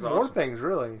that's More awesome. things,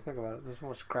 really. Think about it. There's so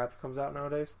much crap that comes out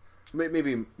nowadays.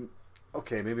 Maybe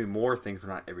more things, but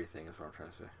not everything. Is what I'm trying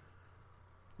to say.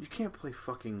 You can't play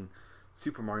fucking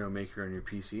Super Mario Maker on your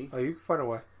PC. Oh, you can find a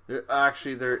way.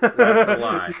 Actually, that's a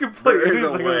lie. You can play there is a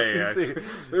anything on way. PC. Actually.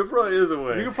 There probably is a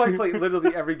way. You can play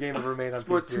literally every game ever made on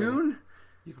PC. Splatoon?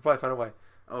 You can probably find a way.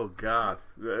 Oh God.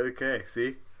 Okay.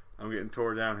 See, I'm getting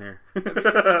tore down here.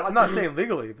 I'm not saying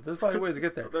legally, but there's probably ways to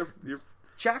get there. You're-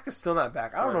 Jack is still not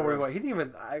back. I don't know where he went. He didn't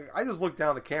even. I just looked down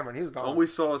at the camera and he was gone. All we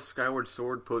saw a Skyward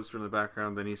Sword poster in the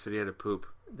background. Then he said he had to poop.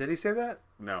 Did he say that?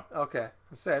 No. Okay.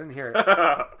 I didn't hear it.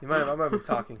 I might be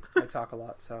talking. I talk a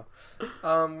lot, so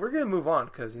we're gonna move on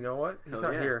because you know what? He's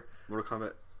not here. Mortal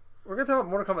Kombat. We're gonna talk about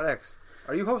Mortal Kombat X.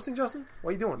 Are you hosting, Justin? What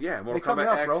are you doing? Yeah, Mortal you coming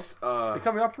Kombat out, X. bro? You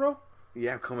coming out, bro?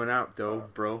 Yeah, I'm coming out, though,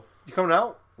 bro. You coming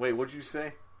out? Wait, what'd you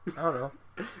say? I don't know.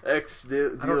 X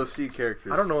DLC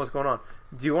characters. I don't know what's going on.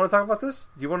 Do you want to talk about this?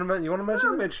 Do you want to mention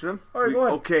I'll it? mention them. All right, go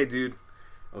ahead. Okay, dude.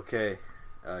 Okay.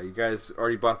 You guys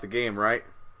already bought the game, right?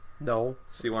 No.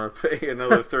 So you want to pay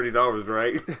another $30,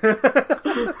 right?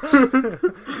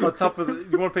 On top of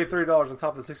you want to pay $30 on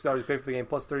top of the $60 you pay for the game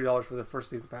plus $30 for the first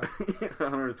season pass.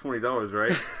 $120,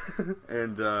 right?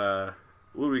 And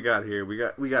what do we got here? We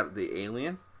got the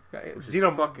Alien. That's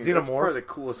probably Xenomorph. the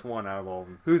coolest one out of all of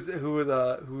them.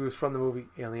 Who was from the movie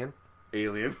Alien?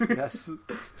 Alien. Yes.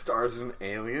 Stars an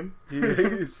alien.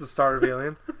 He's the star of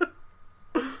Alien.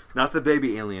 Not the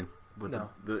baby alien. But No.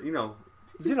 the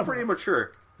he's Xenomorph. pretty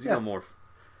mature. Yeah. Xenomorph.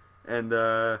 And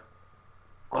I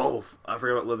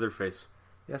forgot about Leatherface.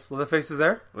 Yes, Leatherface is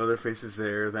there. Leatherface is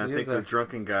there. Then He I is think the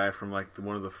drunken guy from like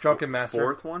one of the Drunken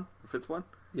Master. fifth one.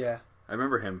 Yeah. I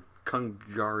remember him. Kung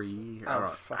Jari. I I don't don't know.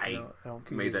 fucking know. I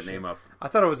don't made give a that shit. name up. I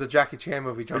thought it was a Jackie Chan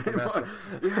movie, Drunken Master.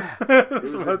 Yeah.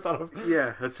 That's what I thought of.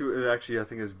 Yeah, that's who it actually I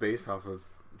think is based off of.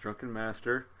 Drunken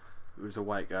Master, who was a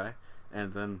white guy,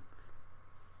 and then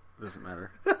doesn't matter.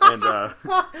 And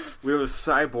we have a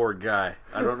cyborg guy.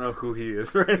 I don't know who he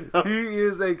is right now. He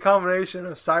is a combination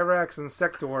of Cyrax and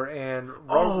Sector and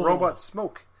Robot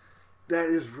Smoke. That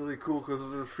is really cool because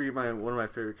those are one of my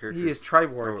favorite characters. He is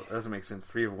Triborg. Oh, that doesn't make sense.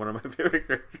 3 of one of my favorite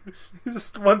characters. He's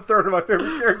just 1/3 of my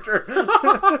favorite character.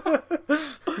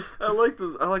 I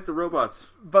like the robots.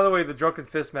 By the way, the Drunken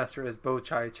Fistmaster is Bo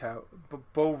Rai Chow.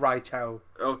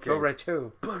 Okay. Bo Rai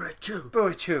Chow. Barachu. Bo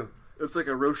Rai Chow. It's like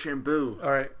a Rochambeau.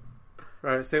 All right.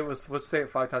 Let's say it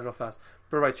 5 times real fast.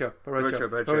 Bo Rai Chow. Bo Rai Chow.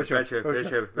 Barachu, Bo Rai Chow. Barachu, Bo Rai Chow.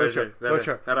 Barachu, Bo Rai Chow. Bo Rai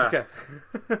Chow. Barachu,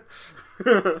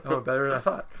 Okay. Oh, better than I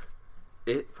thought.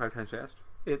 It 5 times fast.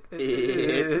 It.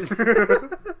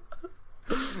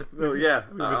 No, yeah.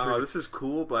 Eventually. This is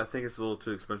cool, but I think it's a little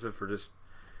too expensive for just.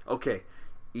 Okay,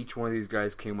 each one of these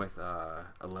guys came with a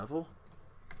level.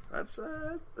 That's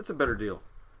a better deal.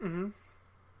 Mm-hmm.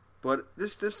 But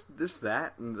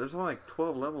that, and there's only like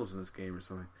 12 levels in this game or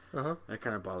something. Uh-huh. That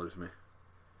kind of bothers me.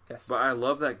 Yes. But I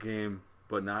love that game,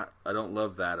 but I don't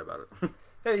love that about it.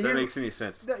 Hey, If that makes any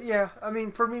sense. Yeah, I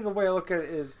mean, for me, the way I look at it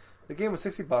is the game was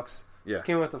 $60. Yeah.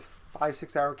 Came with a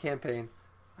 5-6 hour campaign.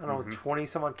 I don't know, 20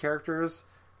 some odd characters,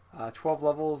 12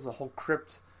 levels, a whole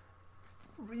crypt.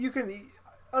 You can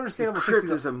understandable. The crypt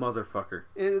 $60. is a motherfucker.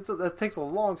 It takes a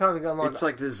long time to get unlocked. It's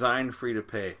like designed free to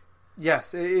pay.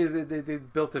 Yes, it is. They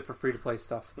built it for free to play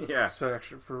stuff. Yeah.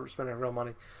 For spending real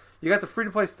money. You got the free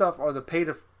to play stuff or the pay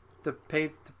to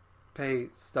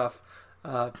stuff.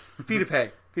 Fee to pay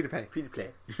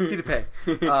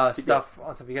stuff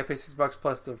on top. You got to pay $6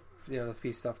 plus the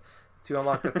fee stuff to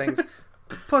unlock the things.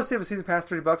 Plus, they have a season pass,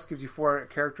 $30 gives you 4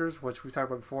 characters, which we talked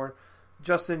about before.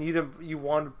 Justin, you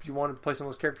wanted to play some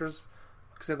of those characters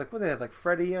because they had like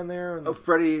Freddy on there. And,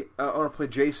 Freddy. I want to play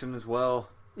Jason as well,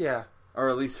 yeah, or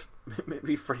at least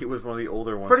maybe Freddy was one of the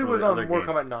older ones. Freddy from was the on other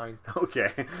Mortal game. Kombat 9.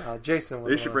 Okay, Jason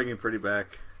was. they should bring in Freddy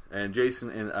back, and Jason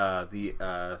and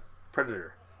the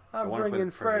Predator. I'm wanna play bringing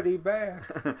the Freddy Predator.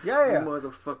 back. Yeah. You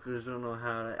motherfuckers don't know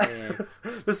how to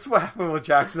act. This is what happened when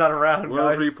Jack's not around,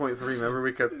 guys. 103.3. Remember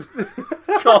we kept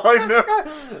calling them.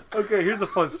 Okay, here's a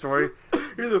fun story.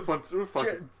 Here's a fun.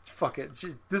 Fuck it.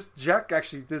 Does Jack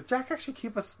actually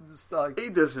keep us He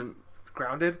doesn't.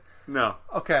 grounded? No.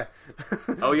 Okay.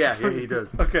 Oh yeah, he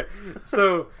does. Okay.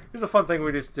 So here's a fun thing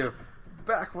we used to do.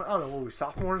 Back when, I don't know, were we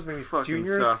sophomores, maybe Fucking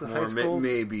juniors, sophomore, high schools?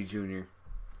 maybe junior.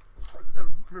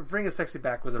 Bring a Sexy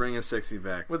Back was Bring a sexy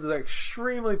back. an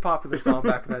extremely popular song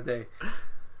back in that day.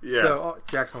 Yeah. So,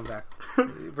 Jack's on back.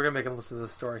 We're gonna make him listen to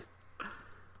this story.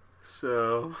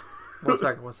 So, One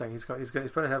second. He's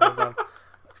putting headphones on.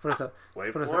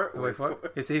 wait for it. Wait for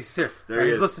it. He's here. There Right, he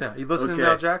he's is. listening now. You listening Okay.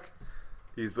 now, Jack?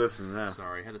 He's listening now.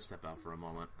 Sorry, I had to step out for a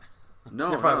moment.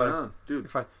 No, You're fine, buddy. no, dude. You're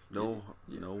fine. No All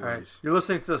right. worries. You're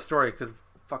listening to the story because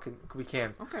fucking we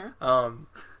can.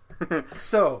 Okay.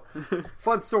 So,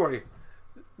 fun story.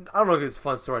 I don't know if it's a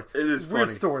fun story. It is Weird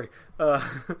funny. story.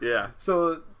 Yeah.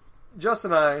 So,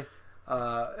 Justin and I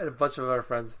and a bunch of other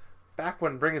friends, back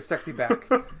when Bringing Sexy Back,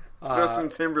 Justin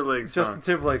Timberlake song. Justin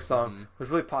Timberlake song was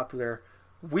really popular.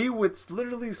 We would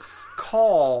literally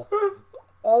call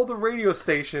all the radio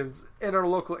stations in our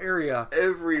local area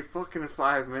Every fucking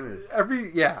 5 minutes.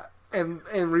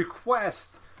 and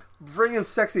request Bringing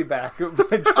Sexy Back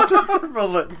by Justin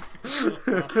Timberlake.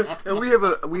 And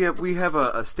we have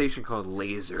a station called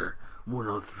Laser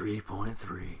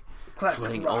 103.3. Classic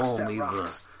Playing rocks that only the-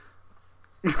 rocks.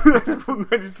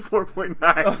 94.9.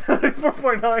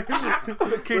 4.9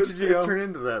 It's KGGO. turned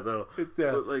into that though.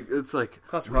 Yeah. But it's like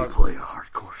Classic we rock. play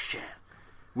hardcore shit.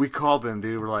 We called them,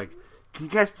 dude. We're like, can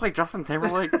you guys play Justin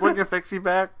Timberlake? Bring a sexy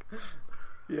back.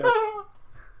 Yes.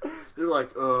 They're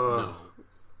like, No.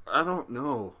 I don't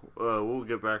know. We'll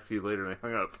get back to you later. And they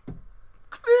hung up.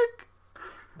 Click.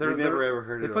 We never ever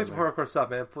heard They it play on some there. hardcore stuff,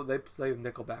 man. They play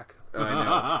Nickelback. I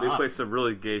know. They play some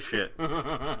really gay shit.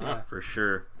 For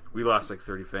sure. We lost like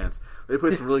 30 fans. They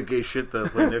play some really gay shit though.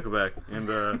 Play Nickelback.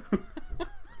 And,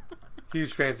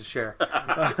 Huge fans of Cher.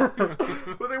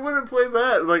 but they wouldn't play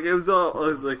that. Like, it was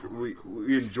like, we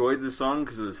enjoyed the song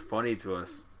because it was funny to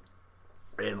us.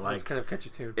 And, It's like, kind of catchy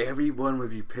tune. everyone would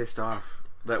be pissed off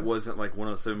that wasn't like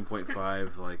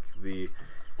 107.5, like the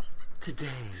today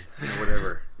or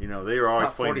whatever. You know, they were always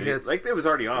Top playing 40 the- hits. like it was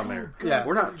already on there. Yeah.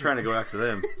 We're not trying to go after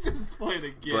them, It's playing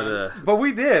again. but But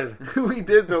we did. we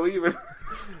did though. Even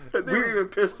they were even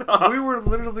pissed off. We were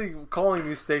literally calling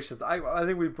these stations. I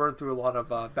think we burned through a lot of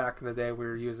back in the day. We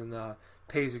were using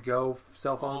pay-as-you-go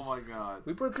cell phones. oh my god.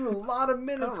 We burned through a lot of I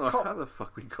minutes. don't know how the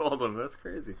fuck we called them. That's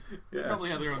crazy. They Yeah,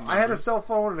 probably had their own I had a numbers. cell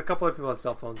phone, and a couple of people had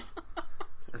cell phones.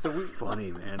 So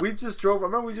funny man. we just drove. I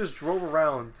remember we just drove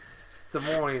around Des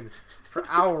Moines for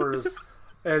hours,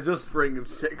 and just. bringing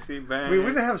sexy back. I mean, we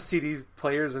didn't have CDs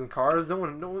players in cars. No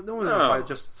one was going to buy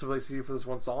just to play CD for this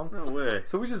one song. No way.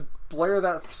 So we just blare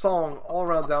that song all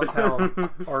around downtown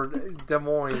or Des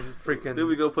Moines, freaking. Then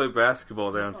we go play basketball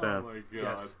Oh downtown. my god.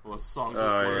 Yes. Well, the song's Oh,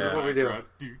 just playing. yeah. in the What we do. background.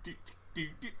 Do,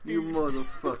 You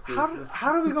motherfuckers.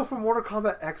 How do we go from Mortal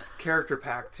Kombat X character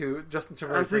pack to Justin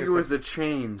Timberlake? I think it was the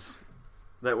chains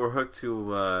that were hooked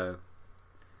to.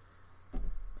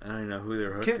 I don't even know who they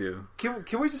were hooked to.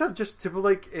 Can we just have Justin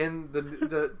Timberlake in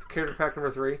the character pack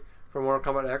number 3 for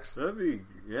Mortal Kombat X? That'd be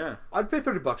I'd pay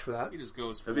 $30 for that. He just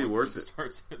goes That'd be forward worth and it.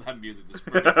 starts that music just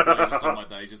plays or something like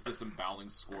that. He's just disemboweling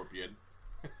Scorpion.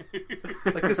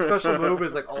 Like his special move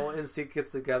is like all NSYNC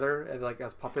gets together and like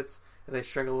as puppets and they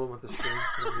strangle them with the string.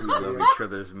 We love each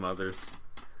other's mothers.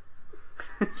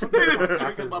 It's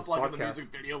Back in him up this like in the podcast. music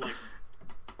video, like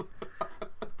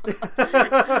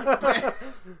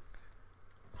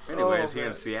Anyways, Oh, here man.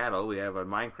 in Seattle, we have a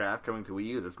Minecraft coming to Wii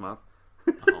U this month.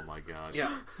 oh my gosh.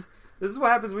 Yeah. This is what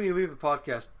happens when you leave the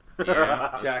podcast, Yeah,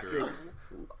 that's Jack. true.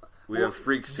 We Well, have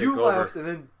freaks take You over. left and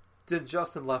then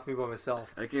Justin left me by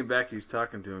myself. I came back, he was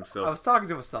talking to himself. I was talking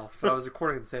to myself, but I was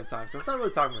recording at the same time, so it's not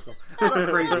really talking to myself. I'm not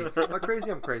crazy. I'm not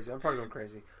crazy. I'm crazy. I'm probably going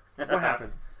crazy. What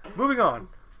happened? Moving on.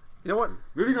 You know what?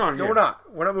 Moving on No, here. we're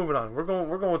not. We're not moving on. We're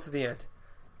going to the end.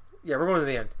 Yeah, we're going to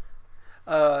the end.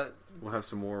 We'll have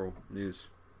some more news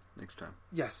next time.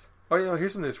 Yes. Oh, you know,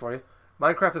 here's some news for you.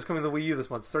 Minecraft is coming to the Wii U this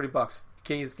month. It's $30. You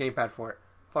can't use the gamepad for it.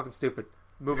 Fucking stupid.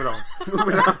 Moving on.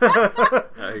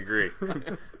 I agree.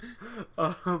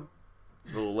 Um,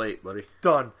 A little late, buddy.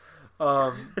 done.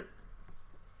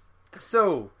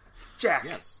 So, Jack.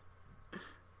 Yes.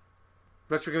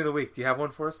 Retro Game of the Week. Do you have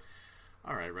one for us?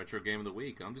 All right, retro game of the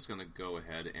week. I'm just going to go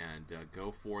ahead and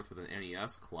go forth with an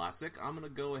NES classic. I'm going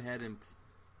to go ahead and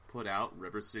put out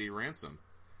River City Ransom.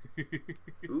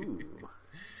 Ooh.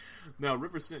 Now,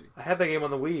 River City. I had that game on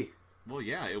the Wii. Well,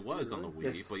 yeah, it was on the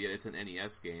Wii, Yes. but yet it's an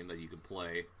NES game that you can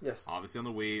play. Yes. Obviously on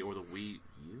the Wii or the Wii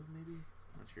U, maybe?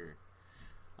 Not sure.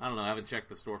 I don't know. I haven't checked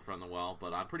the storefront in a while,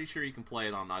 but I'm pretty sure you can play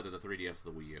it on either the 3DS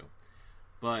or the Wii U.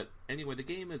 But anyway, the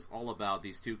game is all about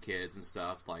these two kids and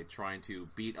stuff, like trying to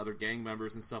beat other gang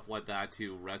members and stuff like that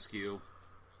to rescue,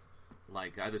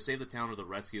 like either save the town or the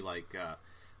rescue, like the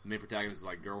main protagonist's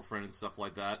like girlfriend and stuff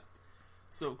like that.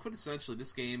 So quintessentially,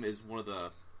 this game is one of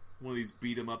these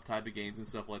beat 'em up type of games and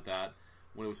stuff like that.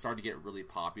 When it was starting to get really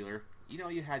popular, you know,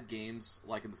 you had games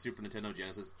like in the Super Nintendo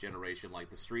Genesis generation, like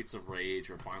the Streets of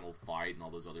Rage or Final Fight and all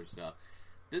those other stuff.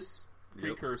 this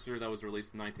precursor that was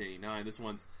released in 1989, this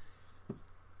one's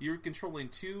you're controlling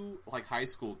two like high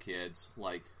school kids.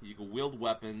 Like you can wield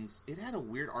weapons. It had a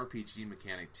weird RPG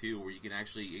mechanic too, where you can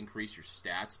actually increase your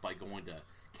stats by going to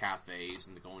cafes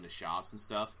and going to shops and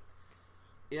stuff.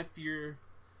 If you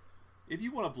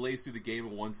want to blaze through the game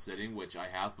in one sitting, which I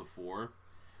have before,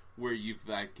 where you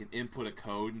can input a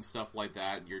code and stuff like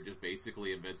that, and you're just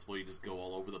basically invincible. You just go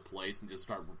all over the place and just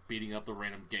start beating up the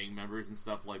random gang members and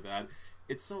stuff like that.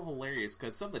 It's so hilarious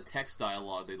because some of the text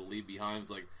dialogue they leave behind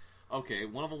is like, okay,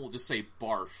 one of them will just say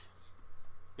barf,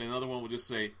 then another one will just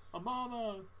say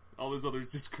Amana. All this other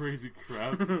just crazy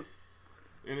crap. And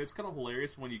it's kind of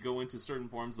hilarious when you go into certain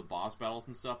forms of boss battles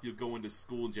and stuff. You'll go into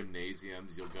school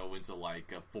gymnasiums, you'll go into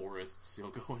like forests, you'll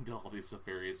go into all these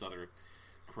various other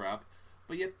crap.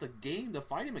 But yet the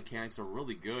fighting mechanics are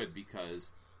really good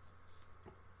because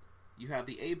you have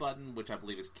the A button, which I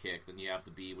believe is kick, then you have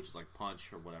the B, which is like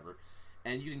punch or whatever.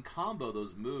 And you can combo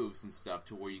those moves and stuff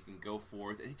to where you can go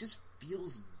forth, and it just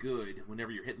feels good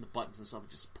whenever you're hitting the buttons and stuff,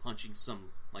 just punching some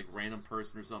like random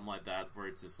person or something like that, where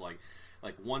it's just like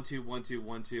 1-2, 1-2,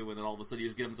 1-2, and then all of a sudden you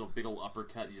just get him into a big old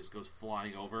uppercut and he just goes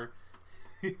flying over.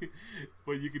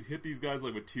 But you can hit these guys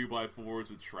like with 2x4s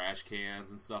with trash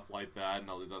cans and stuff like that, and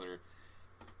all this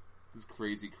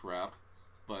crazy crap.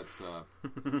 But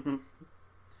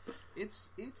it's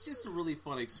just a really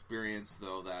fun experience,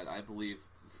 though, that I believe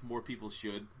more people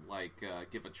should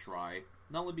give a try.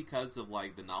 Not only because of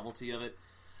like the novelty of it,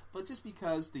 but just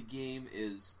because the game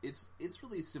is it's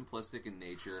really simplistic in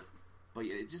nature, but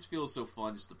it just feels so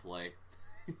fun just to play.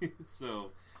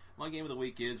 So my game of the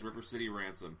week is River City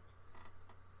Ransom.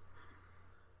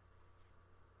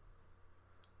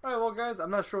 Alright, well guys, I'm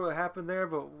not sure what happened there,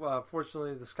 but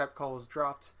fortunately the Skype call was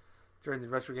dropped during the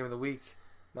Retro Game of the Week.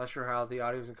 Not sure how the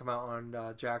audio is going to come out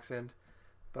on Jack's end.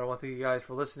 But I want to thank you guys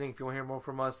for listening. If you want to hear more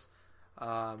from us,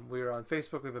 we are on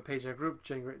Facebook. We have a page and a group,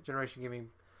 Generation Gaming,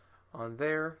 on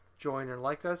there. Join and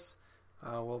like us. We're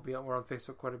on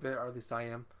Facebook quite a bit, or at least I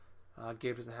am.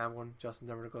 Gabe doesn't have one. Justin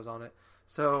never goes on it.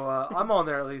 So I'm on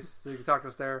there at least, so you can talk to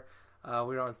us there.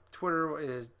 We're on Twitter. It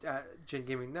is at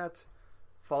GenGamingNet.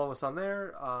 Follow us on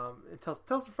there. And tell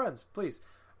some friends, please.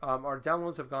 Our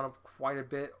downloads have gone up quite a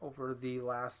bit over the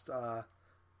last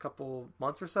couple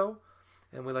months or so.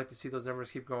 And we'd like to see those numbers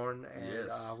keep going, and yes.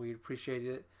 We appreciate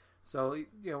it. So,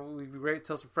 we'd be great.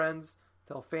 Tell some friends,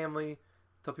 tell family,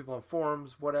 tell people on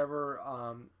forums, whatever.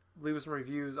 Leave us some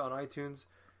reviews on iTunes.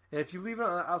 And if you leave it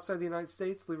outside the United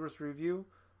States, leave us a review.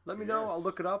 Let me know. I'll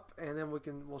look it up, and then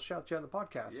we'll shout you on the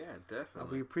podcast. Yeah,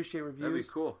 definitely. We appreciate reviews. That'd be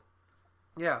cool.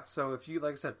 Yeah, so if you,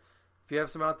 like I said, if you have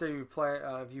some out there,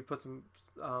 if you put some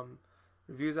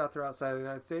reviews out there outside of the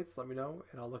United States, let me know,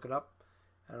 and I'll look it up,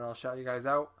 and I'll shout you guys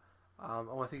out. I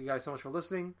want to thank you guys so much for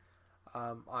listening.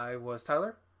 I was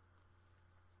Tyler.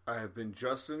 I have been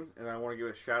Justin, and I want to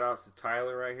give a shout out to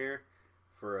Tyler right here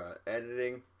for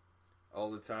editing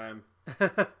all the time.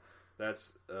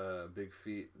 That's a big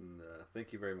feat, and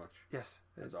thank you very much. Yes.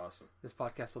 That's awesome. This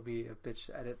podcast will be a bitch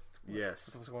to edit. Yes.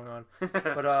 What's going on.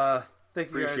 But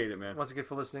thank you Appreciate guys it, man. once again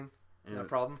for listening. And, no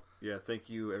problem. Yeah, thank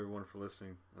you everyone for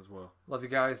listening as well. Love you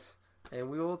guys.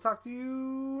 And we will talk to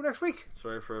you next week.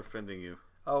 Sorry for offending you.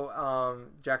 Oh,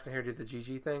 Jackson here did the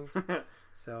GG things.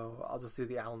 So I'll just do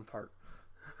the Alan part.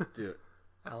 Do it.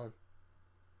 Alan.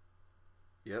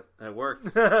 Yep, that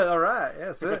worked. All right. Yeah,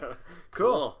 that's it.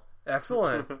 Cool.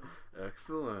 Excellent.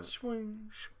 Excellent.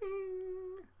 Swing.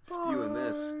 Spewing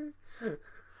this.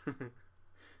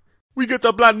 We got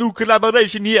a brand new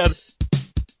collaboration here.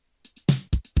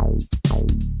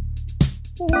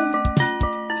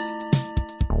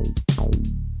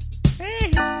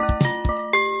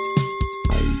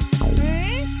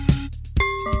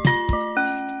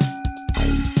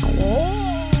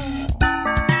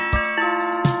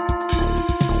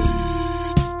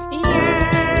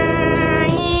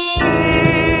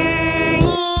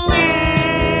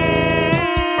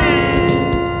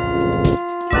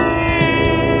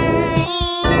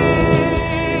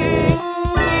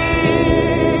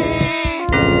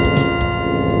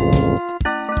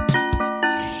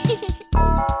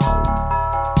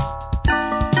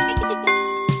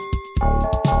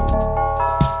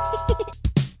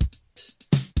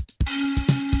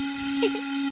 Hehehe